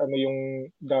ganun ka ano yung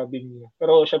dubbing niya.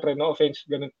 Pero syempre no offense,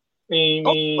 ganun may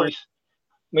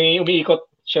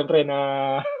umiikot syempre na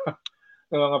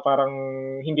ng mga parang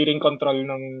hindi rin control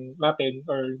ng natin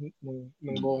or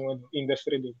ng buong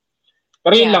industry din.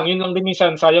 Pero yun lang din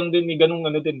minsan, sayang din, may ganung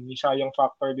may sayang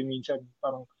factor din minsan.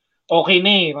 Parang okay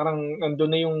na parang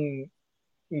andun na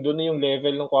yung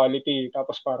level ng quality,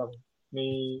 tapos parang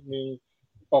may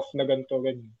off na ganito,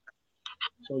 ganyan.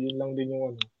 So yun lang din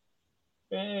yung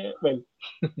well.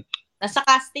 Nasa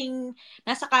casting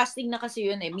na kasi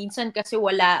yun eh. Minsan kasi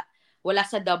wala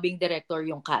sa dubbing director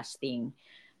yung casting.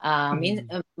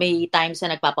 May times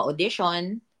na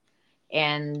nagpapa-audition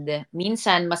and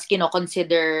minsan mas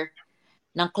kino-consider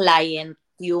ng client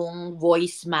yung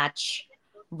voice match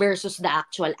versus the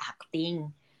actual acting.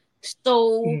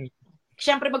 So,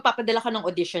 syempre magpapadala ka ng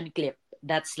audition clip.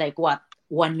 That's like what?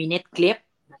 1 minute clip?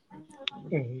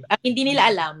 At hindi nila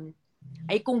alam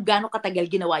ay kung gaano katagal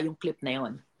ginawa yung clip na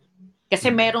yon. Kasi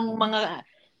merong mga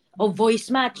voice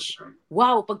match.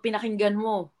 Wow, pag pinakinggan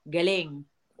mo, galing.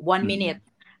 1 minute.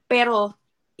 Pero,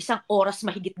 1 oras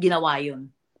mahigit ginawa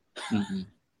yun.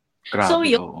 Grabe, so,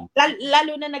 yun,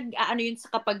 lalo na yun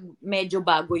sa kapag medyo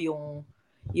bago yung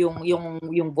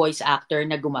voice actor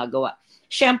na gumagawa.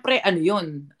 Siyempre,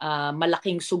 yun,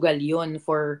 malaking sugal yun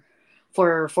for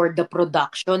the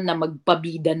production na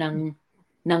magpabida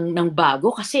ng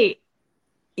bago kasi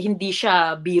hindi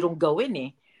siya birong gawin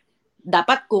eh.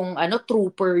 Dapat kung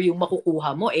trooper yung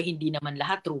makukuha mo hindi naman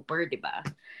lahat trooper, 'di ba?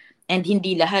 And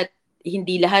hindi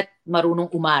lahat marunong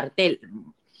umarte.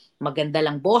 Maganda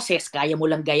lang boses, kaya mo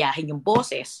lang gayahin yung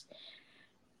boses.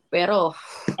 Pero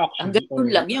hanggang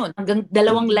doon lang yun. Hanggang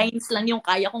 2 lines lang yung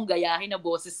kaya kong gayahin na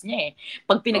boses niya eh.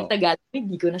 Pag pinagtagalog,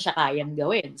 hindi ko na siya kayang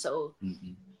gawin. So,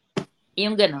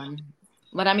 yung ganon.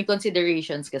 Maraming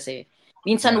considerations kasi.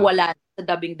 Minsan wala sa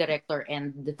dubbing director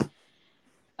and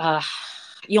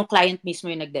yung client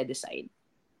mismo yung nagde-decide.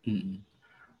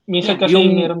 Minsan kasi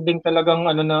meron din talagang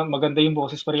na maganda yung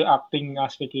boses pero yung acting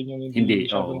aspect yun yung hindi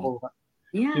masyadong kuha.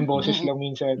 Yung boses lang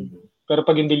minsan. Pero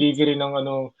pag yung delivery ng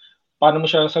paano mo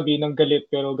siya sabihin ng galit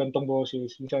pero gantong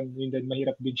boses, minsan yun din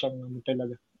mahirap din siyang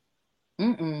talaga.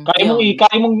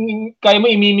 Kaya mo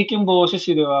imimik yung boses,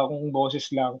 di ba? Kung boses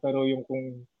lang, pero yung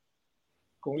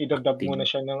kung idadub mo na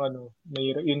siya ng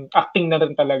mahirap. Yung acting na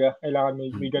rin talaga, kailangan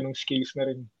may ganong skills na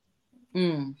rin.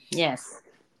 Yes.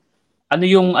 Ano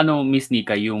yung Miss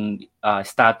Nica, yung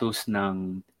status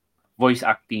ng voice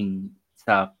acting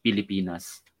sa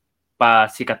Pilipinas?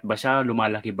 Pasikat ba siya?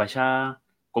 Lumalaki ba siya?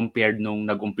 compared nung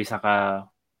nag-umpisa ka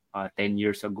 10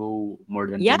 years ago, more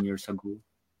than 10 years ago?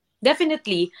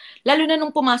 Definitely. Lalo na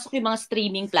nung pumasok yung mga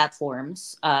streaming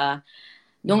platforms,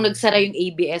 nung nagsara yung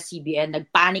ABS-CBN,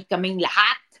 nagpanic kaming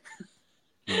lahat.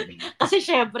 Kasi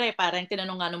syempre, parang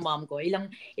tinanong nga ng mom ko,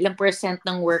 ilang percent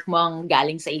ng work mo ang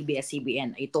galing sa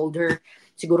ABS-CBN? I told her,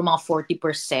 siguro mga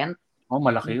 40%. Oh,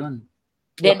 malaki yun.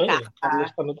 Then,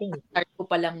 start ko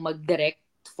palang mag-direct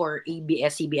for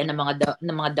ABS-CBN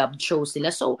ng mga dubbed shows nila.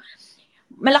 So,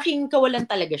 malaking kawalan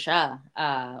talaga siya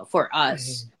for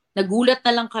us. Nagulat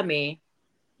na lang kami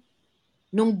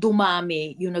nung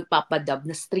dumami yung nagpapadub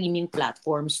na streaming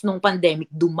platforms. Nung pandemic,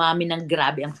 dumami ng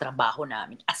grabe ang trabaho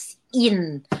namin. As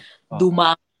in,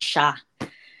 dumami siya.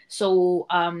 So,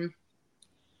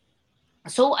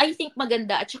 I think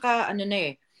maganda. At saka,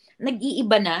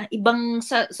 nag-iiba na.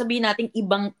 Sabihin natin,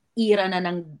 ibang era na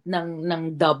ng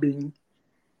dubbing.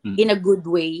 In a good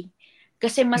way.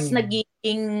 Kasi mas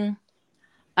naging,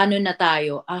 na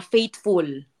tayo, faithful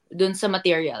dun sa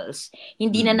materials.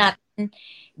 Hindi na natin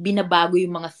binabago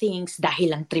yung mga things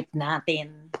dahil lang trip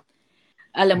natin.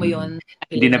 Alam mo yun?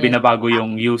 Hindi na binabago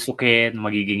yung Yusuke,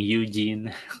 magiging Eugene.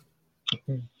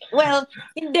 Well,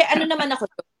 hindi. Ano naman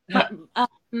ako to?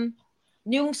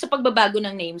 Yung sa pagbabago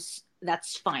ng names,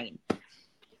 that's fine.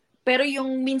 Pero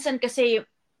yung minsan kasi,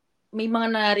 may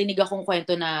mga narinig akong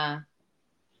kwento na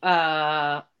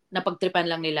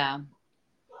napagtripan lang nila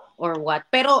or what.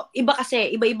 Pero iba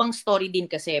kasi, iba-ibang story din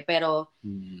kasi. Pero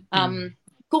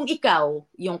kung ikaw,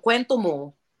 yung kwento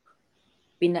mo,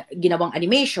 ginawang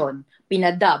animation,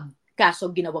 pinadub, kaso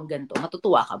ginawang ganito,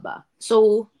 matutuwa ka ba?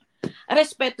 So,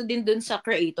 respeto din dun sa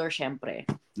creator, syempre.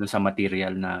 Dun sa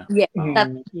material na... Yeah,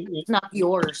 that's not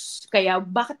yours. Kaya,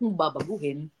 bakit mo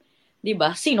babaguhin?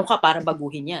 Diba? Sino ka para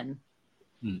baguhin yan?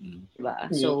 Diba?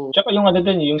 So, tsaka yung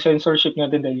yung censorship nga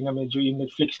din dahil nga medyo yung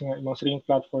Netflix nga, yung mga streaming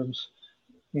platforms,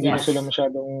 hindi na sila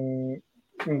masyadong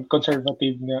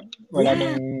conservative na wala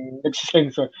nang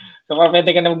nagsisensor. So,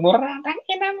 pwede ka na magmura,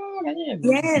 tangina mo, ganyan.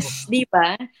 Yes, di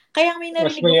ba? Kaya may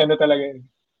narinig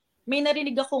may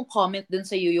narinig akong comment dun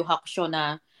sa YuYu Hakusho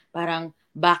na parang,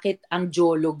 bakit ang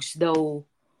jologs daw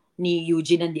ni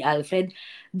Eugene and ni Alfred?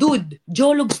 Dude,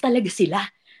 jologs talaga sila.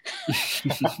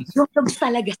 Jologs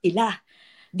talaga sila.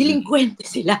 Delinquente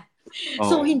sila.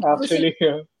 So, hindi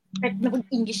ko na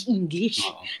mag-English.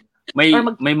 May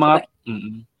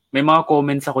mga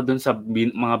comments ako dun sa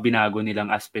mga binago nilang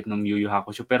aspect ng YuYu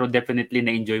Hakusho, pero definitely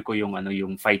na-enjoy ko yung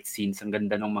yung fight scenes. Ang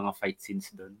ganda ng mga fight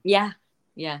scenes doon. Yeah.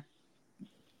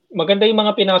 Maganda yung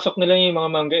mga pinasok nila, yung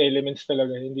mga manga elements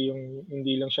talaga,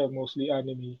 hindi lang siya mostly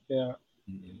anime. Kaya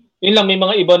yun lang, may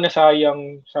mga iba na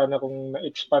sayang, sana kung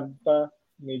na-expand pa,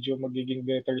 medyo magiging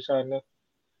better sana.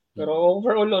 Pero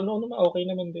overall, okay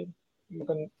naman din.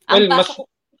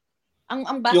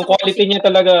 Yung quality niya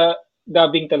talaga,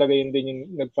 dubbing talaga yun din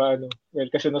yung nagpaano. Well,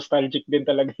 kasi nostalgic din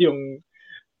talaga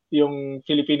yung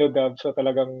Filipino dub, so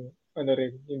talagang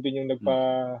yun din yung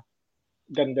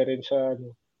nagpa-ganda rin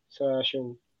sa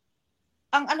show.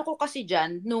 Ang ko kasi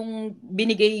dyan, nung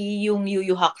binigay yung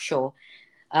YuYu Hakusho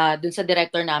dun sa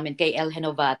director namin, kay El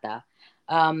Genovata,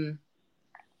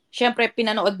 syempre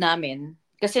pinanood namin,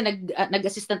 kasi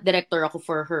nag-assistant director ako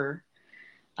for her.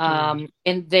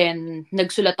 And then,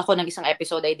 nagsulat ako ng isang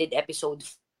episode. I did episode...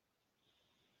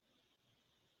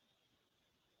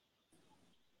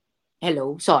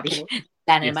 Hello? Sorry.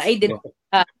 I did...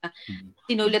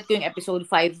 sinulat ko yung episode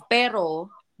 5. Pero,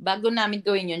 bago namin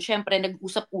gawin yun, syempre,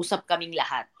 nag-usap-usap kaming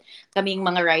lahat. Kaming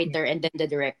mga writer and then the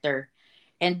director.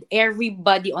 And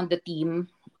everybody on the team,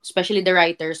 especially the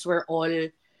writers, were all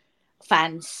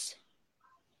fans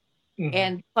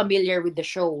and familiar with the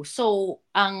show. So,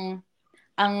 ang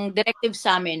directive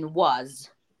sa amin was,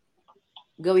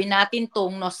 gawin natin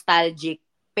tong nostalgic,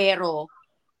 pero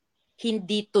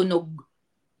hindi tunog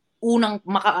unang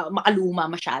makaluma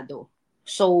masyado.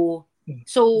 So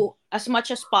as much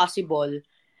as possible,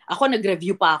 ako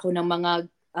nag-review pa ako ng mga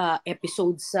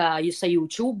episodes sa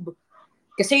YouTube.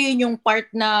 Kasi yun yung part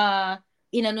na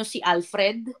inano si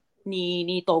Alfred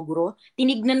ni Toguro.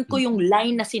 Tinignan ko yung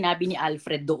line na sinabi ni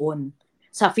Alfred doon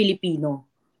sa Filipino.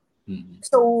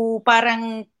 So,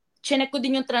 parang chinek ko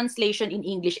din yung translation in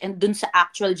English and dun sa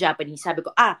actual Japanese. Sabi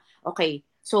ko, okay.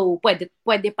 So,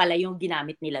 pwede pala yung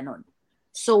ginamit nila nun.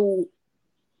 So,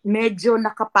 medyo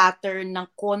nakapattern ng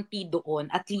konti doon.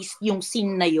 At least yung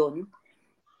scene na yun.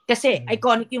 Kasi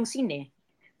iconic yung scene eh.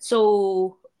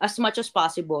 So, as much as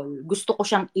possible, gusto ko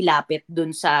siyang ilapit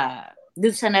dun sa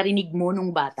narinig mo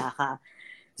nung bata ka.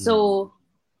 So,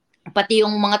 pati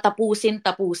yung mga tapusin,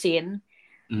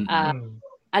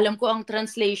 alam ko ang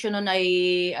translation nun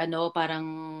ay parang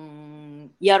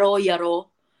yaro.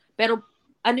 Pero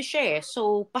ano siya eh.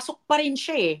 So, pasok pa rin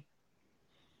siya eh.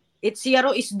 It's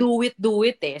zero is do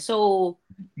it eh. So,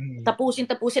 tapusin.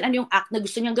 Ano yung act na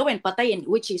gusto niyang gawin? Patayin,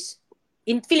 which is,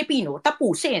 in Filipino,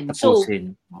 tapusin. So,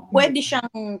 pwede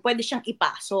siyang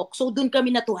ipasok. So, dun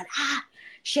kami natuhan,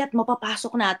 shit,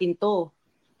 mapapasok natin to.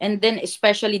 And then,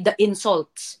 especially the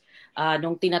insults.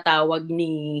 Nung tinatawag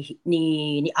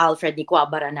ni Alfred ni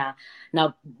Quabara na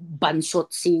bansot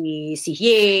si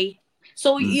Ye.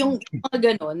 So, yung mga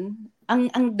ganun,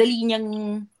 ang dali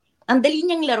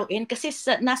niyang laruin kasi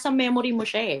nasa memory mo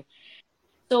siya eh.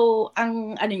 So,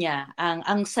 ang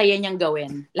saya niyang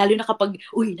gawin, lalo na kapag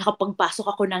nakapagpasok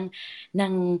ako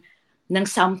ng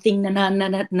something na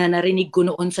narinig ko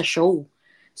noon sa show.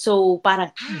 So,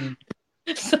 parang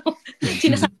so,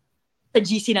 sinasabi sa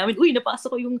GC namin, napasok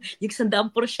ko yung 100%,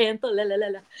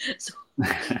 lalalala. So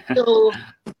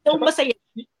masaya.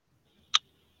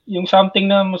 Yung something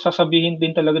na masasabihin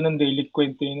din talaga ng daily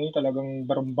kwento yun, talagang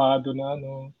barambado na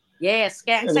ano. Yes,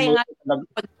 kaya ang saya nga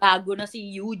pagbago na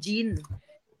si Eugene.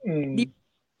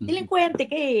 Delinquente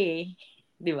ka eh.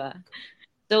 Di ba?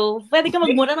 So, pwede ka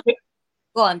magmura ng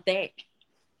konti.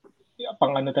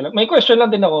 Pang ano talaga. May question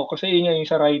lang din ako kasi yun yung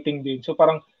sa writing din. So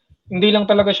parang hindi lang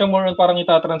talaga siya more parang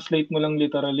itatranslate mo lang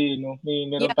literally, no?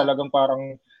 Meron talagang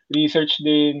parang research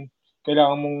din.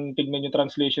 Kailangan mong tignan yung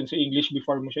translation sa English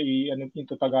before mo siya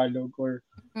into Tagalog or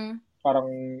parang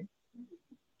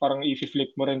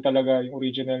i-flip mo rin talaga yung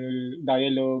original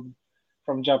dialogue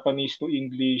from Japanese to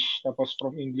English tapos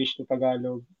from English to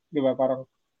Tagalog. Di ba? Parang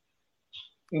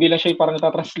hindi lang siya parang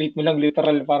itatranslate mo lang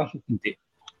literal. Parang hindi.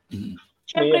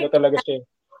 May talaga siya.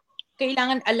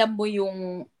 Kailangan alam mo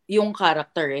yung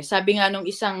character eh. Sabi nga nung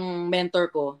isang mentor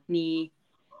ko ni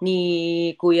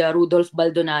Kuya Rudolph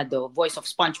Baldonado, voice of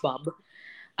SpongeBob,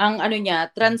 ang niya,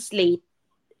 translate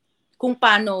kung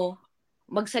paano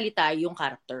magsalita yung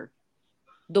character.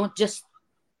 Don't just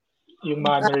yung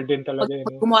manner din talaga yun.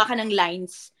 Gumawa ka ng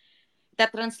lines,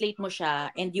 translate mo siya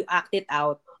and you act it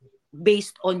out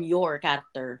based on your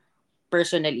character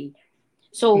personally.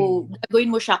 So, gagawin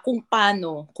mo siya kung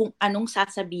anong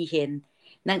sasabihin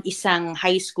ng isang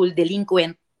high school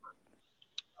delinquent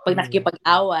pag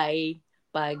nakikipag-away,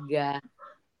 pag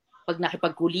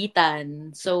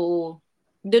nakipagkulitan. So,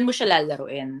 doon mo siya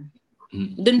lalaruin.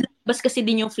 Doon bas kasi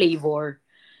din yung flavor.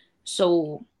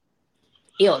 So,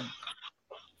 yun.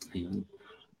 Ayun.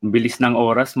 Bilis ng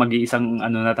oras, mag-iisang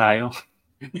na tayo.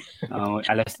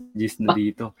 Alas 10 na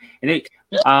dito. Anyway,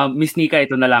 Miss Nica,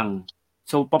 ito na lang.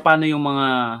 So, paano yung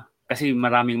kasi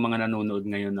maraming mga nanonood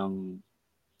ngayon ng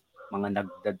mga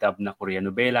nagdadub na Korean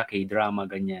novela, K-drama,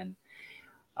 ganyan.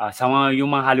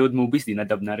 Yung mga Hollywood movies,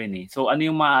 dinadub na rin eh. So, ano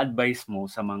yung ma-advise mo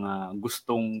sa mga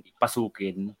gustong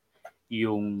pasukin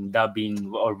yung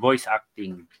dubbing or voice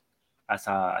acting as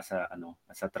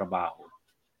a trabaho?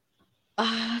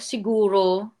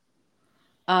 Siguro,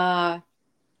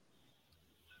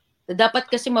 dapat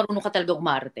kasi marunong ka talaga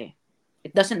umarte.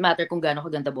 It doesn't matter kung gaano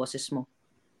kaganda boses mo.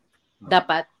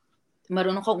 Dapat,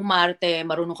 marunong kang umarte,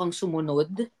 marunong kang sumunod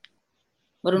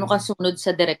sa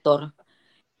director,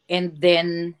 and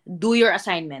then, do your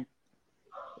assignment.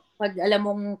 Pag alam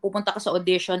mong pupunta ka sa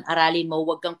audition, aralin mo,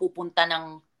 huwag kang pupunta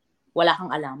ng wala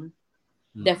kang alam.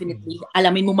 Definitely,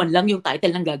 alamin mo man lang yung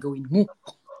title ng gagawin mo.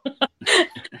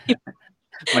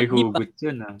 May hugot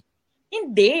yun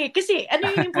Hindi, kasi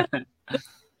yung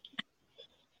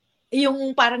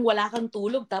yung parang wala kang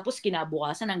tulog tapos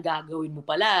kinabukasan ang gagawin mo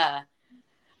pala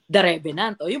The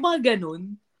Revenant o yung mga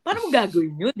ganun. Paano mo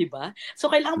gagawin yun, di ba?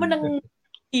 So, kailangan mo ng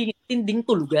tinding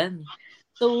tulugan.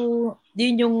 So,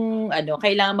 yun yung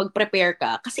kailangan mag-prepare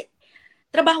ka. Kasi,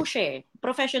 trabaho siya eh.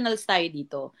 Professionals tayo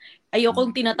dito.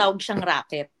 Ayokong tinatawag siyang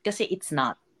racket kasi it's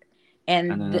not.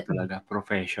 And, na talaga?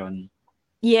 Profession.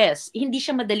 Yes. Hindi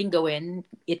siya madaling gawin.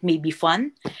 It may be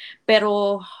fun.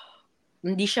 Pero,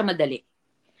 hindi siya madali.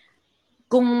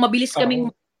 Kung mabilis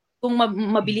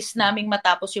naming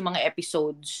matapos yung mga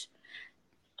episodes,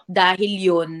 dahil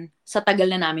yun, sa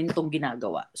tagal na namin itong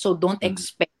ginagawa. So, don't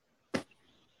expect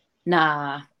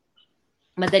na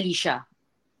madali siya.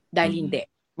 Dahil hindi.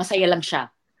 Masaya lang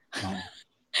siya.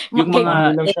 Yung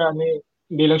mga...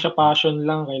 Hindi lang siya passion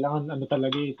lang. Kailangan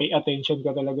talaga pay attention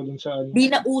ka talaga dun sa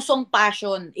Di na usong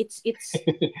passion. It's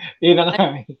yun na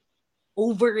nga.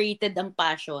 Overrated ang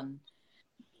passion.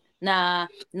 Na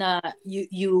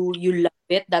you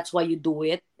love it, that's why you do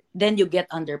it, then you get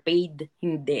underpaid.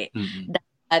 Hindi.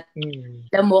 At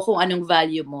alam mo kung anong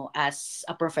value mo as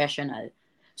a professional.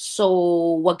 So,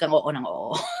 wag kang oo ng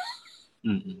oo.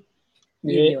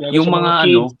 Yung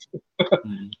mga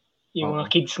yung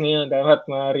mga kids ngayon, dapat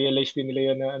ma-realize din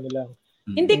nila yun na lang.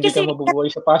 Hindi kasi ka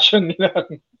mabubuhay sa passion nila.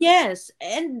 Yes,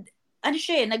 and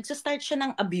nagsa-start siya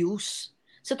ng abuse.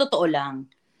 Sa totoo lang.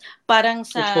 Parang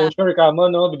sa... Exposure ka mo,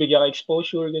 no? Bibigyan ka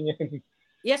exposure, ganyan.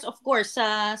 Yes, of course.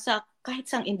 Sa kahit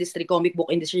sang industry, comic book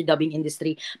industry, dubbing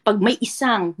industry, pag may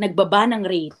isang nagbaba ng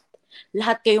rate,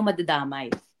 lahat kayo madadamay.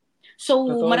 So,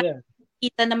 Totoo yan.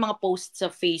 kita ng mga posts sa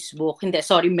Facebook, hindi,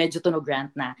 sorry, medyo tunog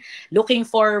rant na, looking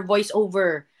for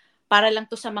voiceover para lang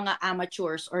to sa mga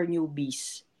amateurs or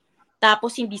newbies.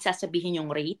 Tapos, hindi sasabihin yung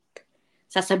rate,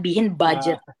 sasabihin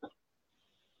budget.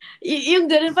 Yung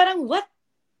ganun, parang, what?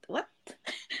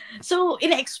 So,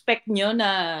 ina-expect nyo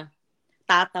na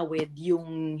tatawid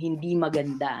yung hindi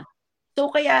maganda. So,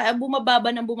 kaya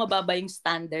bumababa yung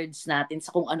standards natin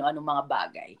sa kung ano-ano mga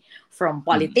bagay. From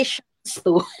politicians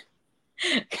to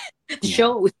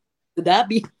shows, to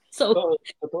dubbing. So,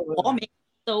 comic.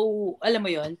 So, alam mo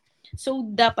yon. So,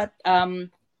 dapat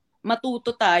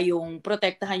matuto tayong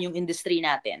protektahan yung industry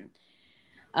natin.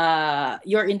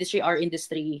 Your industry, our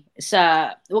industry.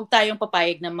 Huwag tayong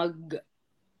papayag na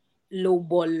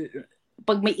mag-lowball.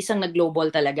 Pag may isang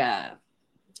nag-lowball talaga,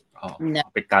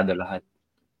 apektado lahat.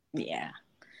 Yeah.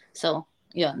 So,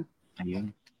 yun.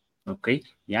 Ayun. Okay.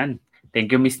 Yan.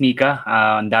 Thank you, Miss Nica.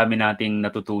 Ang dami nating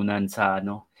natutunan sa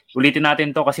Ulitin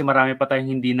natin to kasi marami pa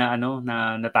tayong hindi na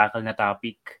na natakal na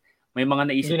topic. May mga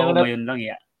naisip ako ngayon lang.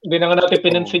 Hindi na nga natin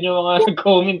pinansin yung mga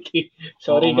nag-comment.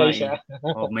 Sorry guys.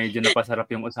 Medyo napasarap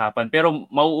yung usapan. Pero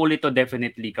mauulit to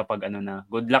definitely kapag na.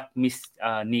 Good luck, Miss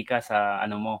Nica, sa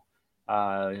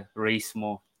race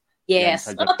mo. Yes.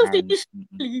 To finish,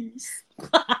 please.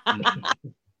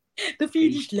 To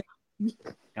finish lang.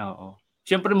 Oo.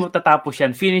 Siyempre mo tatapos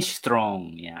yan. Finish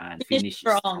strong. Yan. Finish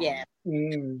strong. Yeah.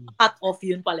 Cut off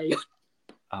yun pala yun.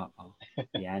 Oo.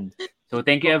 Yan. So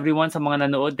thank you everyone sa mga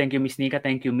nanood. Thank you, Miss Nica.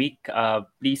 Thank you, Mick.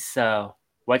 Please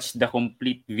watch the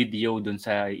complete video dun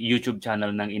sa YouTube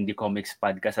channel ng Indie Comics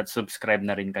Podcast at subscribe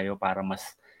na rin kayo para mas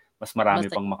marami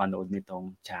pang makanood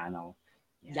nitong channel.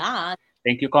 Yeah.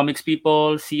 Thank you, comics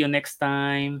people. See you next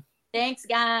time. Thanks,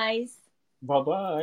 guys. Bye-bye.